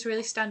Rosalie is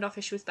really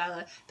standoffish with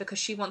Bella because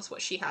she wants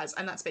what she has,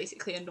 and that's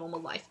basically a normal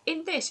life.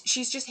 In this,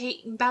 she's just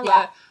hating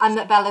Bella. And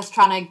that Bella's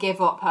trying to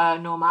give up her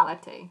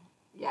normality.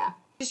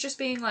 She's just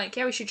being like,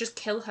 yeah, we should just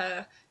kill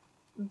her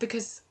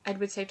because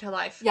Edward saved her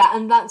life. Yeah,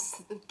 and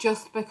that's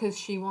just because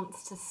she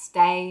wants to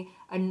stay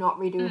and not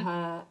redo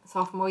her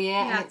sophomore year.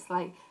 And it's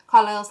like,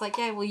 Carlisle's like,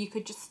 yeah, well, you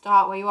could just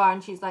start where you are.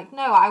 And she's like,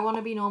 no, I want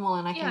to be normal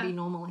and I can be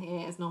normal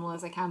here, as normal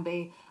as I can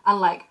be.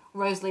 And, like,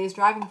 Rosalie's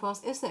driving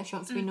force is that she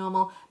wants to be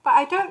normal. But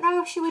I don't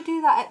know if she would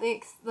do that at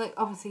the... like,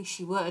 obviously,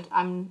 she would.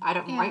 I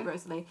don't write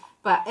Rosalie.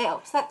 But it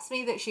upsets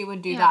me that she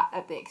would do that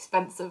at the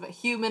expense of a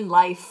human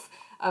life,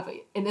 of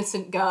an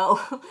innocent girl,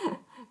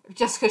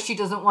 just because she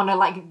doesn't want to,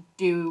 like,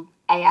 do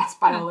AS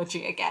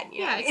biology again.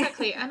 You know?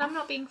 Exactly. And I'm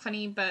not being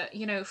funny, but,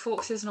 you know,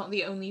 Forks is not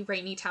the only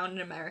rainy town in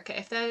America.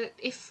 If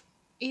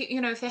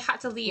they had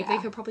to leave, they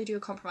could probably do a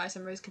compromise,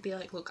 and Rose could be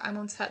like, look, I'm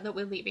on set that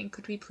we're leaving.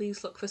 Could we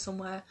please look for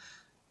somewhere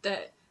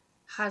that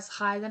has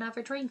higher than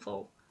average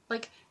rainfall?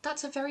 Like,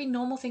 that's a very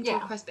normal thing to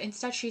request, but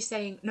instead she's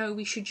saying, no,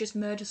 we should just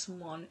murder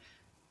someone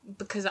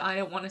because I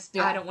don't want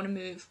to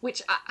move,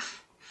 which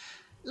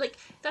like,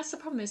 that's the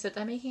problem, is that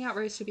they're making out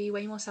Rose to be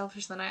way more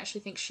selfish than I actually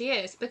think she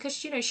is.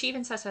 Because, you know, she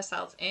even says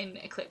herself in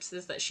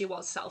Eclipses that she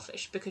was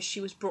selfish because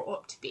she was brought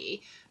up to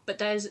be. But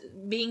there's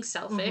being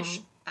selfish,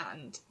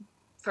 and,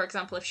 for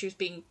example, if she was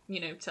being, you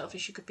know,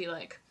 selfish, she could be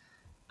like,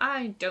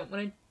 I don't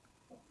want to,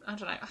 I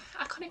don't know,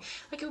 I can't,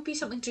 like, it would be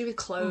something to do with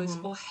clothes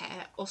or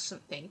hair or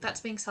something.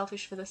 That's being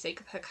selfish for the sake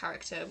of her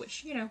character,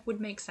 which, you know, would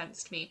make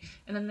sense to me.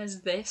 And then there's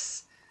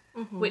this,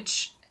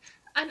 which,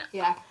 and...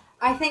 Yeah.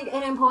 I think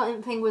an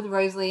important thing with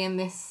Rosalie in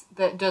this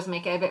that does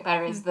make it a bit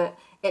better is that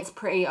it's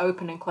pretty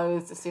open and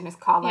closed as soon as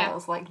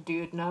Carlisle's like,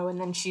 dude, no.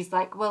 And then she's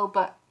like, well,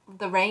 but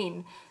the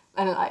rain.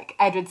 And, like,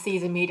 Edward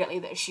sees immediately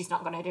that she's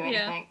not going to do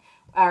anything.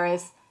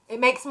 Whereas it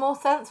makes more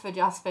sense for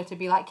Jasper to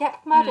be like, yep,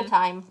 murder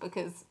time,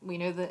 because we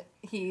know that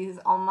he's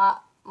on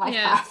that life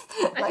path.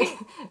 Like,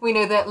 we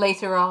know that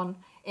later on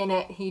in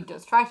it, he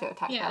does try to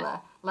attack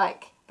Bella,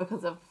 like,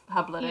 because of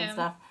her blood and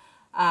stuff.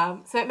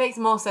 So it makes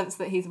more sense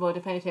that he's more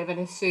definitive, and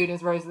as soon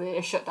as Rosalie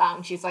is shut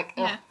down, she's like,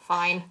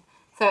 fine.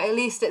 So at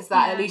least it's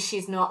that. At least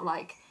she's not,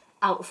 like,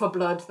 out for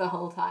blood the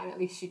whole time. At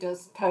least she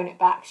does tone it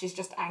back. She's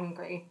just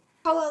angry.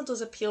 Carlisle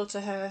does appeal to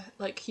her,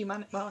 like,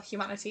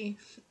 humanity,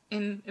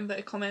 in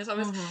inverted commas,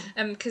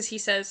 because he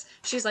says,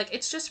 she's like,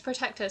 it's just to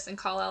protect us, and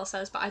Carlisle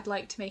says, but I'd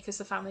like to make us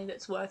a family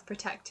that's worth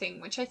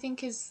protecting, which I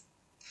think is...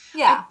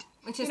 Yeah,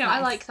 which is nice. I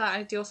like that.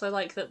 I do also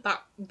like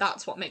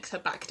that's what makes her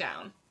back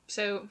down.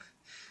 So...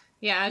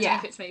 Yeah, I don't know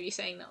if it's maybe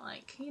saying that,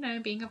 like, you know,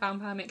 being a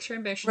vampire makes your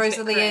emotions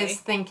Rosalie is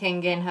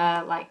thinking in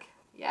her, like,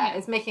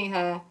 it's making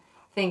her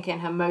think in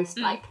her most,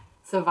 like,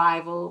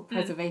 survival,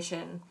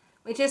 preservation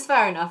which is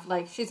fair enough.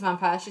 Like, she's a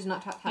vampire, she's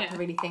not had to Yeah.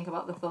 really think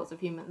about the thoughts of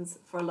humans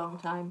for a long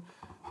time.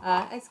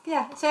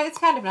 So it's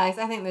kind of nice.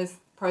 I think there's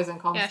pros and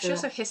cons Yeah, to she it.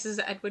 also hisses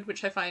at Edward,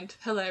 which I find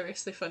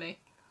hilariously funny.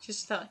 She's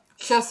just like,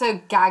 She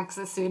also gags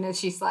as soon as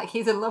she's like,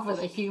 he's in love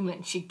with a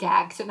human. She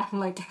gagged, and I'm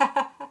like,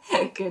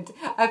 good.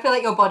 I feel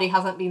like your body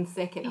hasn't been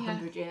sick in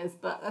 100 years,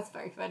 but that's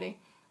very funny.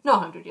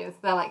 Not 100 years.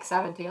 They're like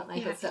 70, aren't they?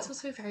 yeah, But it's still.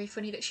 also very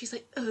funny that she's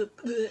like,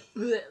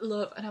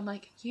 love, and I'm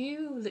like,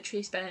 you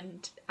literally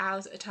spend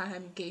hours at a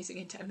time gazing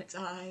into Emmett's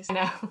eyes. I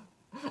know.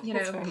 You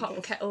It's know, very pop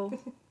good. kettle.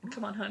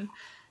 Come on, hun.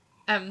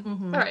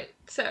 Alright,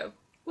 so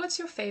what's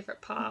your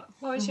favourite part?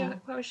 What was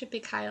your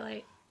big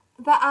highlight?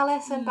 The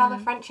Alice and Bella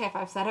friendship,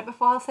 I've said it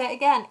before, I'll say it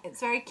again.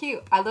 It's very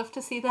cute. I love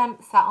to see them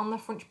sat on the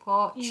front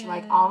porch,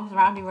 like arms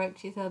around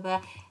each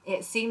other.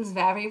 It seems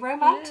very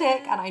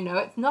romantic, and I know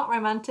it's not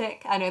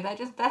romantic. I know they're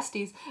just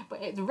besties,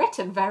 but it's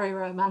written very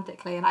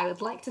romantically, and I would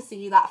like to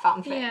see that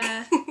fanfic.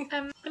 Yeah.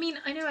 I mean,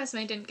 I know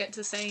Esme didn't get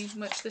to say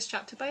much this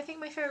chapter, but I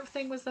think my favourite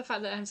thing was the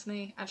fact that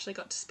Esme actually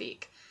got to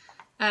speak.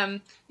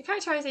 The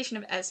characterization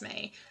of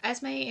Esme.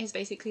 Esme is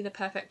basically the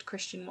perfect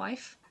Christian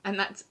wife. And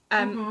that's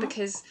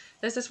because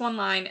there's this one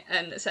line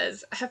that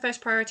says, her first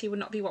priority would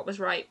not be what was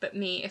right, but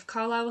me. If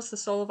Carlisle was the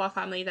soul of our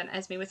family, then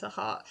Esme was the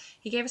heart.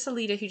 He gave us a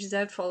leader who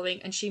deserved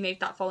following, and she made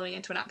that following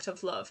into an act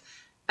of love.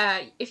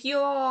 If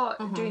you're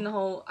doing the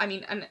whole, I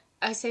mean, and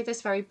I say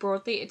this very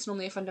broadly, it's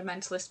normally a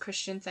fundamentalist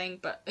Christian thing,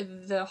 but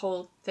the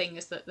whole thing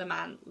is that the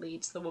man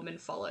leads, the woman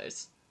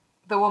follows.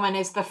 The woman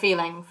is the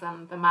feelings,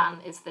 and the man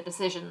is the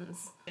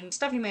decisions. And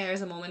Stephenie Meyer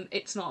is a woman.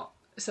 It's not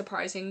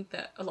surprising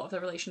that a lot of the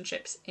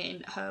relationships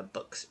in her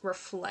books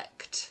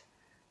reflect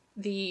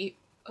the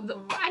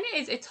and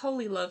it's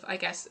wholly love, I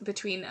guess,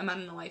 between a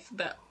man and a wife.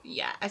 But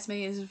yeah, Esme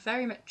is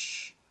very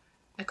much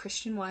a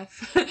Christian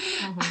wife.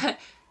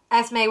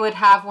 Esme would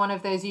have one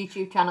of those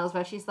YouTube channels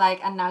where she's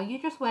like, and now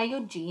you just wear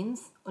your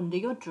jeans under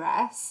your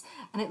dress,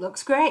 and it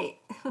looks great.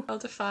 Girl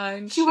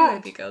defined. She would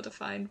would. be girl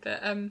defined,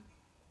 but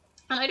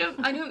and I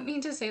don't mean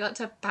to say that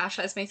to bash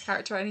Esme's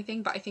character or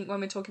anything, but I think when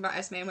we're talking about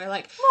Esme and we're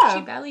like, No.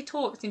 she barely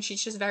talks and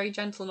she's just very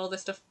gentle and all this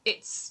stuff,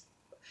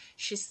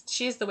 she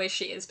is the way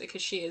she is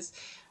because she is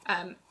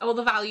all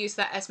the values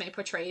that Esme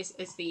portrays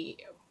is the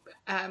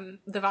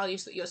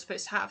values that you're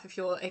supposed to have if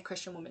you're a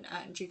Christian woman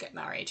and you get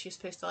married. You're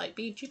supposed to like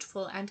be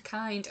dutiful and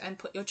kind and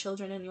put your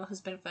children and your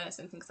husband first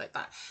and things like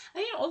that.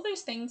 And all those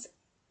things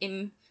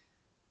in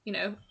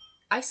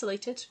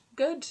isolated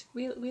good.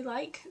 We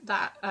like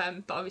that,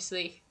 but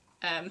obviously.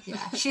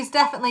 Yeah, she's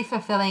definitely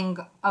fulfilling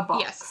a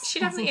box. Yes, she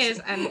definitely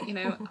is, and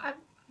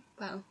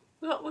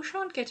we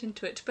shan't get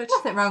into it, but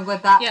Nothing wrong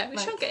with that. yeah, we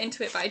shan't get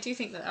into it. But I do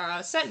think that there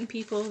are certain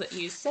people that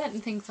use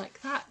certain things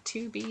like that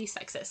to be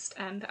sexist,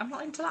 and I'm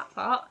not into that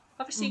part.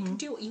 Obviously, you can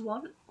do what you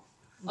want.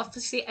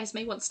 Obviously,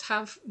 Esme wants to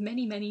have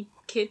many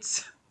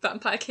kids,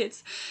 vampire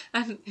kids,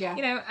 and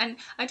and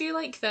I do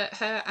like that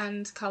her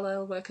and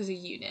Carlisle work as a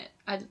unit.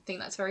 I think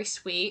that's very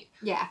sweet.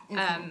 Yeah, it's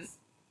nice.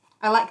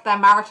 I like their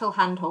marital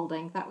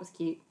hand-holding. That was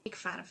cute. Big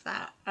fan of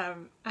that.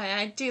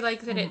 I do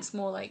like that it's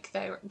more like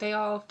they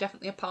are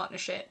definitely a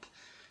partnership,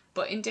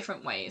 but in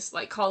different ways.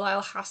 Like,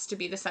 Carlisle has to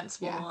be the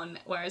sensible one,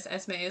 whereas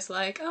Esme is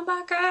like, oh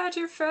my god,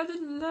 you fell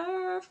in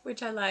love,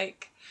 which I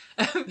like.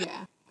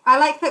 Yeah. I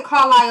like that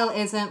Carlisle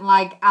isn't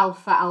like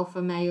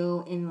alpha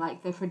male in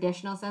like the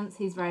traditional sense.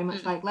 He's very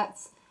much like,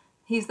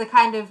 he's the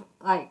kind of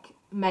like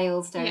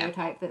male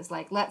stereotype that's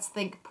like, let's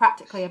think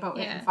practically about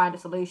it and find a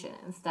solution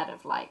instead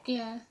of like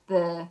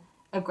the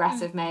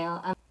aggressive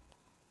male. And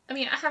I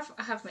mean, I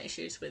have my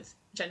issues with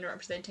gender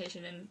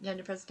representation and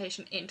gender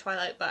presentation in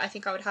Twilight, but I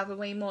think I would have a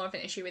way more of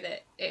an issue with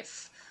it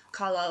if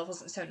Carlisle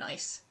wasn't so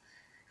nice.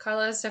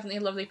 Carlisle is definitely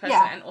a lovely person,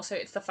 and also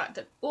it's the fact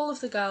that all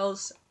of the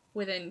girls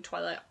within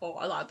Twilight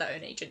are allowed their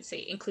own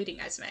agency, including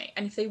Esme,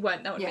 and if they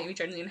weren't, that would make me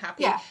genuinely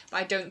unhappy. But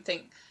I don't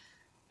think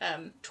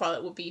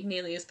Twilight would be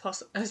nearly as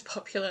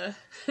popular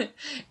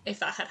if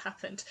that had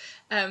happened.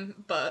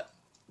 But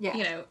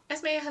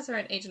Esme has her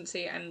own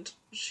agency, and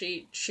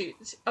she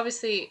shoots.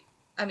 Obviously,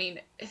 I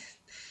mean,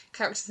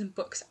 characters in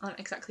books aren't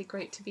exactly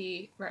great to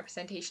be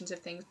representations of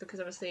things because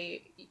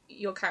obviously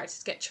your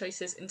characters get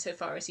choices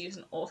insofar as you as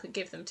an author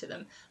give them to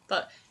them.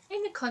 But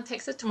in the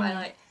context of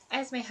Twilight,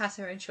 Esme has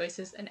her own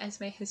choices, and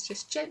Esme has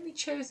just gently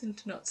chosen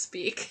to not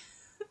speak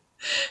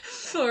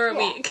for a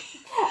week.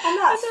 And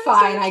that's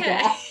fine, I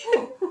guess.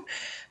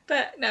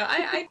 But no,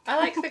 I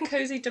like the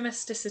cozy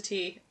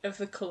domesticity of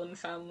the Cullen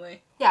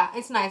family. Yeah,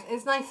 it's nice.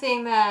 It's nice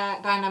seeing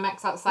their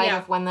dynamics outside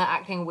of when they're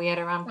acting weird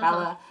around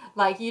Bella.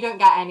 Like, you don't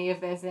get any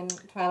of this in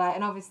Twilight,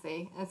 and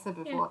obviously, as I said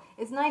before,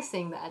 it's nice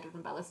seeing the Edward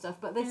and Bella stuff,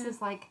 but this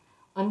is like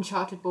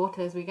uncharted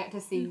waters. We get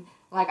to see,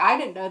 like, I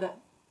didn't know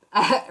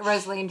that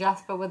Rosalie and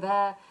Jasper were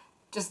there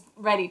just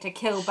ready to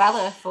kill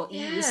Bella for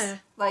ease. Yeah.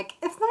 Like,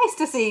 it's nice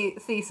to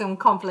see some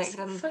conflict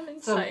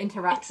and some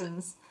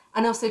interactions.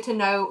 And also to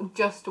know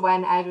just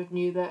when Edward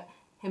knew that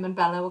him and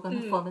Bella were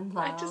going to fall in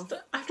love.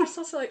 I'd just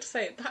also like to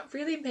say, that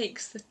really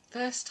makes the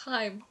first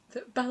time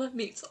that Bella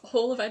meets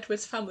all of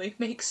Edward's family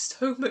makes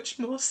so much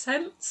more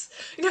sense.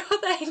 You know how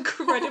they're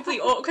incredibly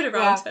awkward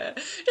around her.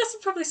 Just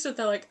probably stood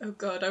there like, oh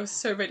god, I was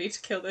so ready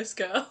to kill this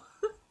girl.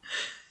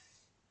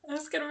 I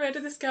was gonna murder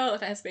this girl,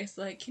 and Esme's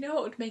like, you know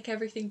what would make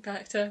everything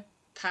better?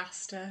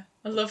 Pasta.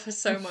 I love her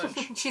so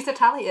much. She's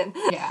Italian.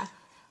 Yeah.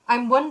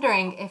 I'm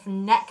wondering if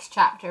next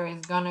chapter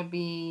is gonna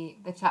be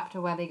the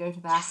chapter where they go to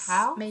their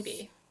house?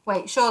 Maybe.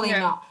 Wait, surely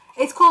not.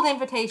 It's called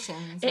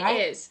Invitations, right?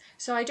 It is.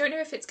 So I don't know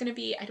if it's gonna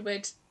be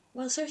Edward.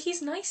 Well, so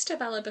he's nice to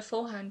Bella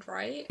beforehand,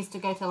 right? He used to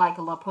go to, like,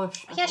 La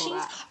Push. Yeah, she's...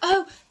 That.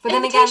 Oh, but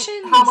then again,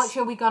 how much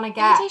are we gonna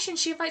get?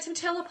 Invitations, she invites him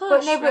to La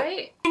Push,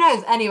 right? Who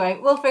knows? Anyway,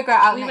 we'll figure it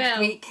out next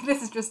week.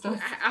 This is just us.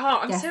 Oh,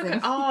 I'm so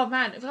good. Oh,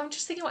 man. Well, I'm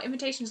just thinking what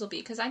Invitations will be,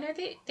 because I know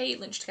they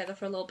eat lunch together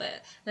for a little bit,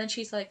 and then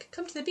she's like,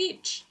 come to the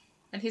beach.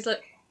 And he's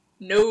like,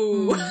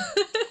 no.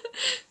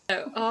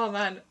 So, oh,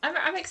 man.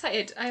 I'm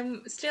excited.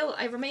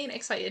 I remain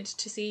excited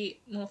to see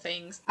more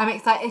things. I'm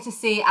excited to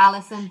see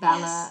Alice and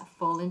Bella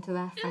fall into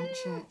their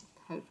friendship.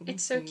 Hopefully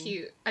it's so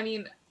cute. I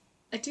mean,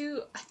 I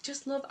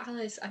just love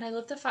Alice, and I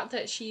love the fact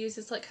that she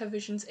uses, like, her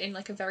visions in,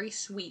 like, a very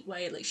sweet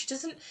way. Like, she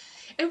doesn't...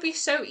 It would be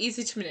so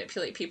easy to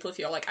manipulate people if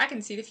you're like, I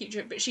can see the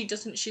future, but she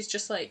doesn't. She's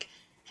just like,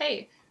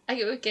 hey, I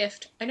get you a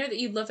gift. I know that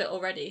you love it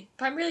already,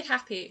 but I'm really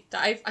happy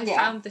that I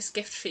found this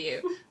gift for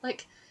you.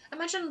 Like,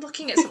 imagine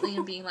looking at something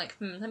and being like,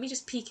 let me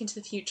just peek into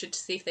the future to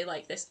see if they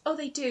like this. Oh,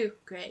 they do.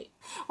 Great.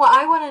 What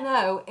I want to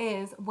know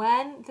is,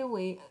 when do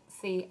we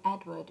see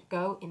Edward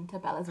go into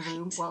Bella's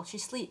room while she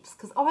sleeps?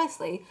 Because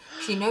obviously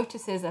she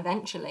notices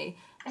eventually,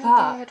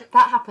 but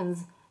that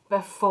happens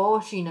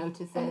before she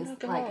notices.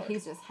 Like,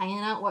 he's just hanging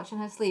out watching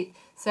her sleep.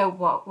 So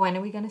when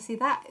are we going to see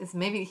that? Is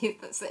maybe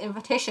that's the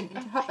invitation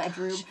into her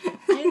bedroom.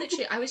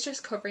 I was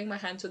just covering my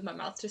hands with my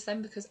mouth just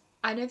then, because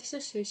I know this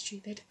is so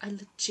stupid. I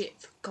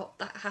legit forgot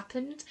that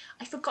happened.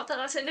 I forgot that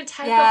that's an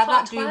entire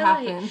plot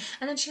Twilight. Happen.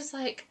 And then she's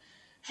like,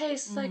 hey,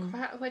 it's like,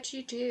 what do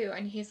you do?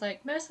 And he's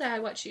like, mostly I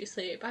watch you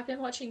sleep. I've been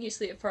watching you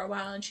sleep for a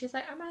while. And she's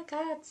like, oh my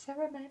god, so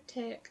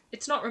romantic.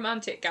 It's not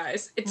romantic,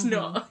 guys. It's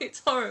not.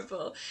 It's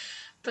horrible.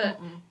 But,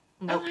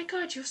 oh my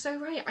god, you're so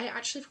right. I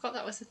actually forgot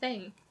that was a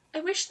thing. I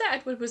wish that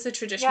Edward was a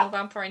traditional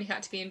vampire and he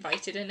had to be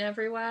invited in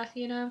everywhere,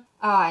 you know?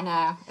 Oh, I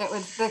know.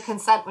 The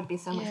consent would be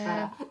so much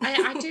better.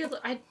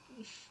 I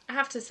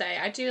have to say,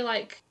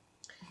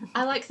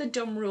 I like the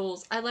dumb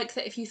rules. I like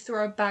that if you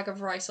throw a bag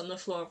of rice on the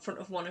floor in front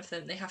of one of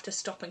them, they have to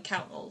stop and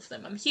count all of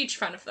them. I'm a huge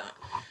fan of that.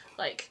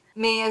 Like,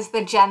 me as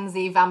the Gen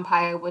Z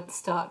vampire would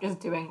start just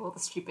doing all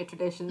the stupid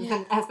traditions,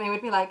 and Esme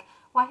would be like,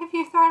 why have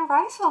you thrown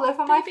rice all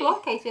over my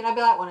floor, Katie? And I'd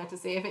be like, wanted to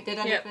see if it did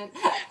anything.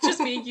 Just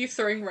me and you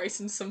throwing rice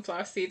and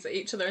sunflower seeds at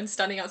each other and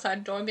standing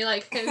outside the door and be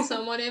like, can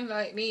someone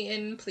invite me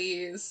in,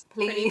 please?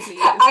 Please.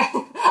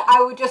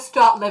 I would just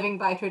start living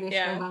by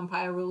traditional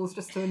vampire rules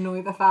just to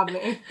annoy the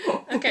family.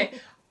 Okay.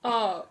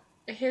 Oh,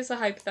 here's a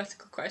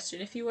hypothetical question.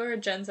 If you were a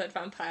Gen Z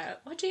vampire,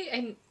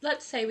 and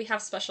let's say we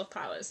have special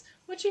powers,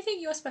 what do you think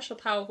your special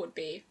power would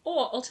be?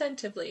 Or,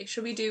 alternatively,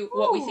 should we do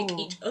what we think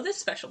each other's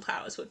special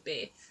powers would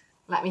be?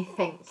 Let me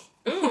think.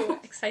 Ooh,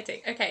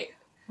 exciting. Okay,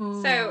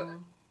 so,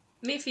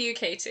 me for you,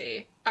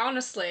 Katie.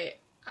 Honestly,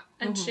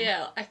 and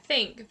Shiel, I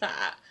think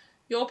that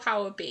your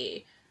power would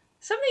be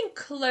something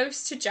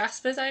close to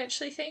Jasper's, I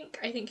actually think.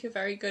 I think you're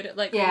very good at,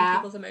 like, reading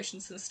people's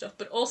emotions and stuff.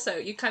 But also,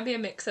 you can be a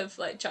mix of,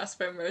 like,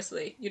 Jasper and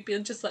Rosalie. You'd be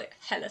just, like,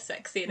 hella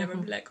sexy and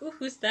everyone would be like, oh,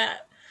 who's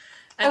that?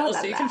 And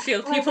also, you can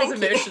feel people's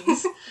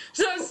emotions.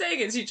 So what I'm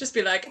saying is, you'd just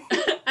be like,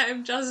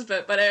 I'm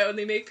Jasper, but I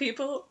only make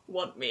people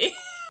want me.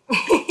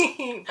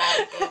 Very good.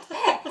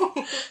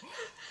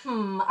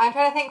 I'm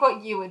trying to think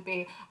what you would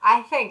be.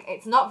 I think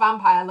it's not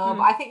vampire lore,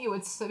 but I think you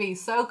would be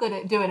so good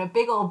at doing a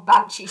big old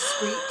banshee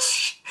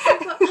screech.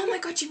 Oh my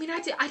god, you mean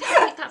I'd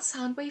have like that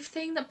sound wave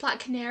thing that Black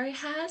Canary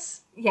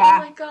has? Yeah.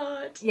 Oh my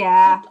god.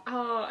 Yeah.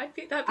 I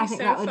think that'd be so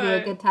fun. I think that would be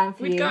a good time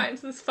for you. We'd go out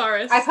into this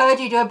forest. I've heard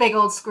you do a big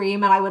old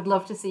scream, and I would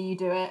love to see you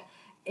do it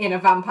in a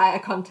vampire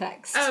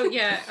context. Oh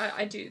yeah,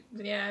 I do.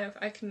 Yeah,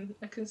 I can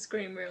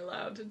scream real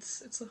loud.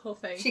 It's a whole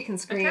thing. She can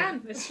scream. I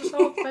can. It's just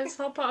it's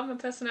all part of my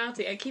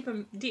personality. I keep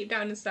them deep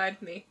down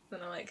inside me, then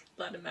I like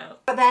let them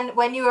out. But then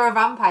when you were a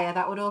vampire,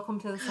 that would all come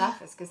to the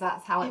surface because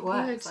that's how it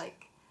works.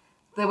 Like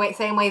the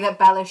same way that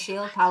Bella's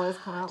shield powers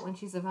come out when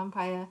she's a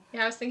vampire.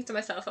 Yeah, I was thinking to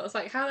myself, I was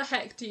like, how the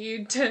heck do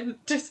you turn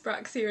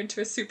dyspraxia into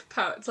a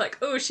superpower? It's like,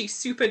 oh, she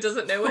super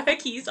doesn't know where her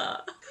keys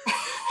are.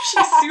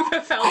 She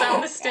super fell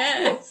down the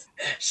stairs.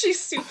 She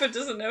super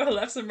doesn't know her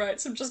lefts and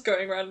rights. I'm just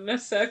going around in a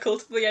circle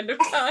to the end of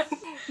time.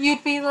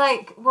 You'd be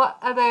like, what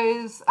are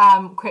those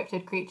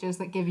cryptid creatures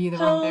that give you the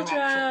wrong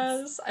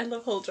directions? I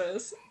love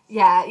Huldras.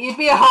 Yeah, you'd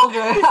be a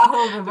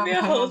Huldra. Be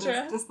a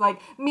Huldra. Just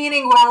like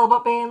meaning well,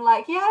 but being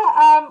like,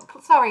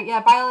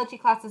 biology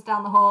class is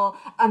down the hall,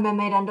 and then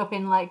they'd end up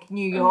in like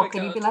New York,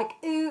 and you'd be like,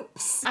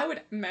 oops. I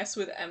would mess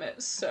with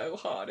Emmett so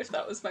hard if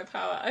that was my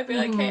power. I'd be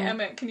like, hey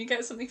Emmett, can you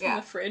get something from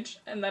the fridge?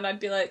 And then I'd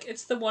be like,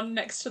 it's the one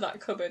next to that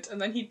cupboard, and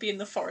then he'd be in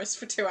the forest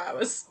for 2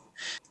 hours.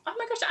 Oh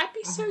my gosh, I'd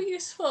be so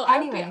useful.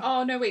 Anyway.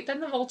 Oh no, wait, then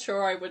the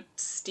Volturi would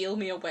steal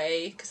me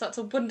away, because that's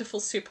a wonderful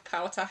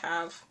superpower to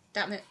have.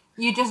 Damn it.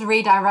 You just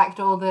redirect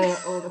all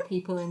the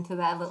people into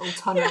their little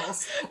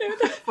tunnels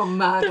for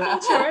murder. The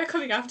Volturi are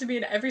coming after me,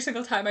 and every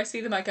single time I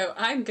see them, I go,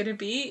 I'm gonna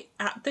be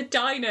at the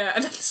diner,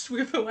 and then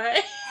swoop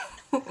away.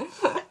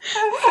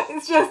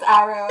 It's just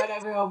Arrow and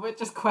everyone, but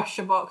just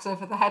question marks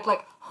over the head,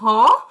 like,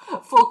 huh?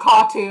 Full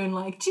cartoon,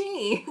 like,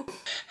 gee.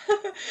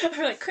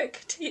 I'm like,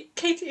 quick,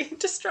 Katie,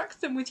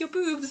 distract them with your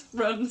boobs.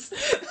 Runs.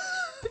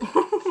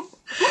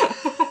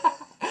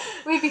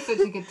 We'd be such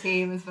a good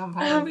team as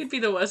vampires. We'd be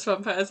the worst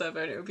vampires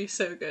ever, and it would be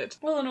so good.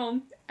 All in all,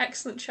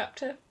 excellent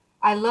chapter.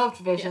 I loved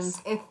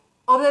Visions. Yes. If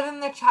other than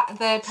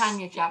the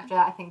Tanya chapter,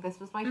 I think this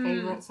was my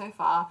favourite so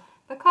far,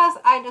 because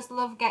I just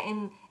love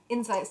getting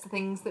insights to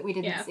things that we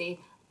didn't see.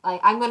 Like,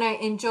 I'm going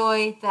to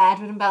enjoy the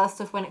Edward and Bella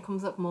stuff when it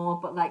comes up more,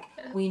 but, like,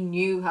 we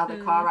knew how the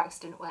car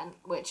accident went,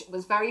 which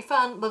was very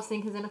fun. Love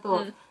seeing his inner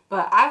thoughts.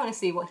 But I want to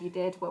see what he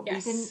did, what we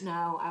didn't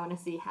know. I want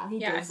to see how he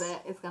does it.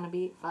 It's going to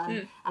be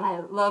fun. And I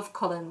love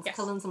Cullens. Yes.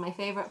 Cullens are my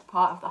favourite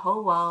part of the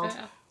whole world.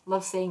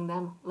 Love seeing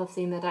them. Love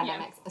seeing their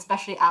dynamics.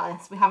 Especially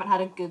Alice. We haven't had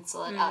a good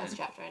solid Alice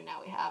chapter, and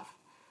now we have.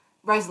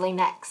 Rosalie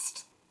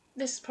next.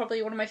 This is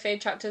probably one of my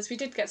favourite chapters. We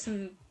did get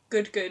some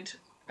good,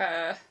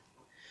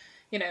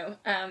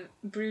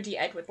 broody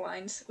Edward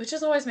lines, which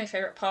is always my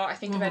favourite part, I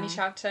think, of any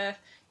chapter.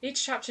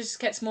 Each chapter just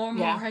gets more and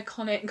more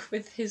iconic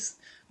with his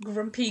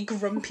grumpy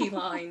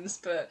lines,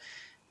 but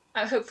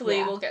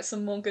hopefully we'll get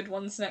some more good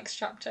ones next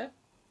chapter.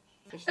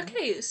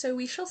 Okay, so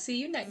we shall see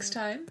you next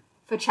time.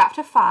 For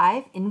chapter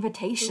 5,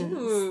 Invitations.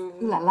 Ooh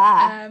la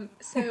la.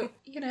 So,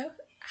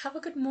 have a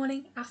good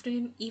morning,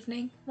 afternoon,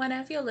 evening,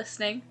 whenever you're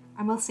listening.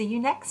 And we'll see you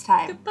next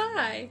time.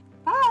 Goodbye.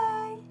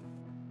 Bye.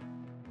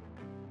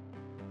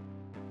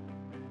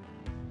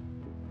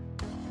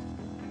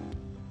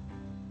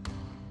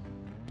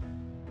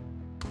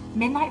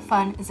 Midnight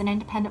Fun is an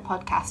independent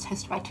podcast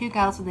hosted by two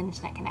girls with an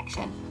internet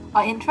connection.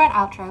 Our intro and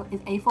outro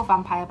is A for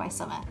Vampire by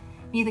Summer.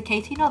 Neither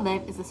Katie nor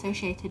Liv is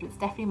associated with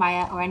Stephenie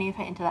Meyer or any of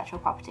her intellectual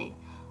property.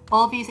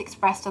 All views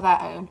expressed are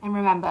their own, and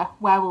remember,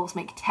 werewolves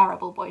make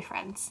terrible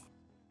boyfriends.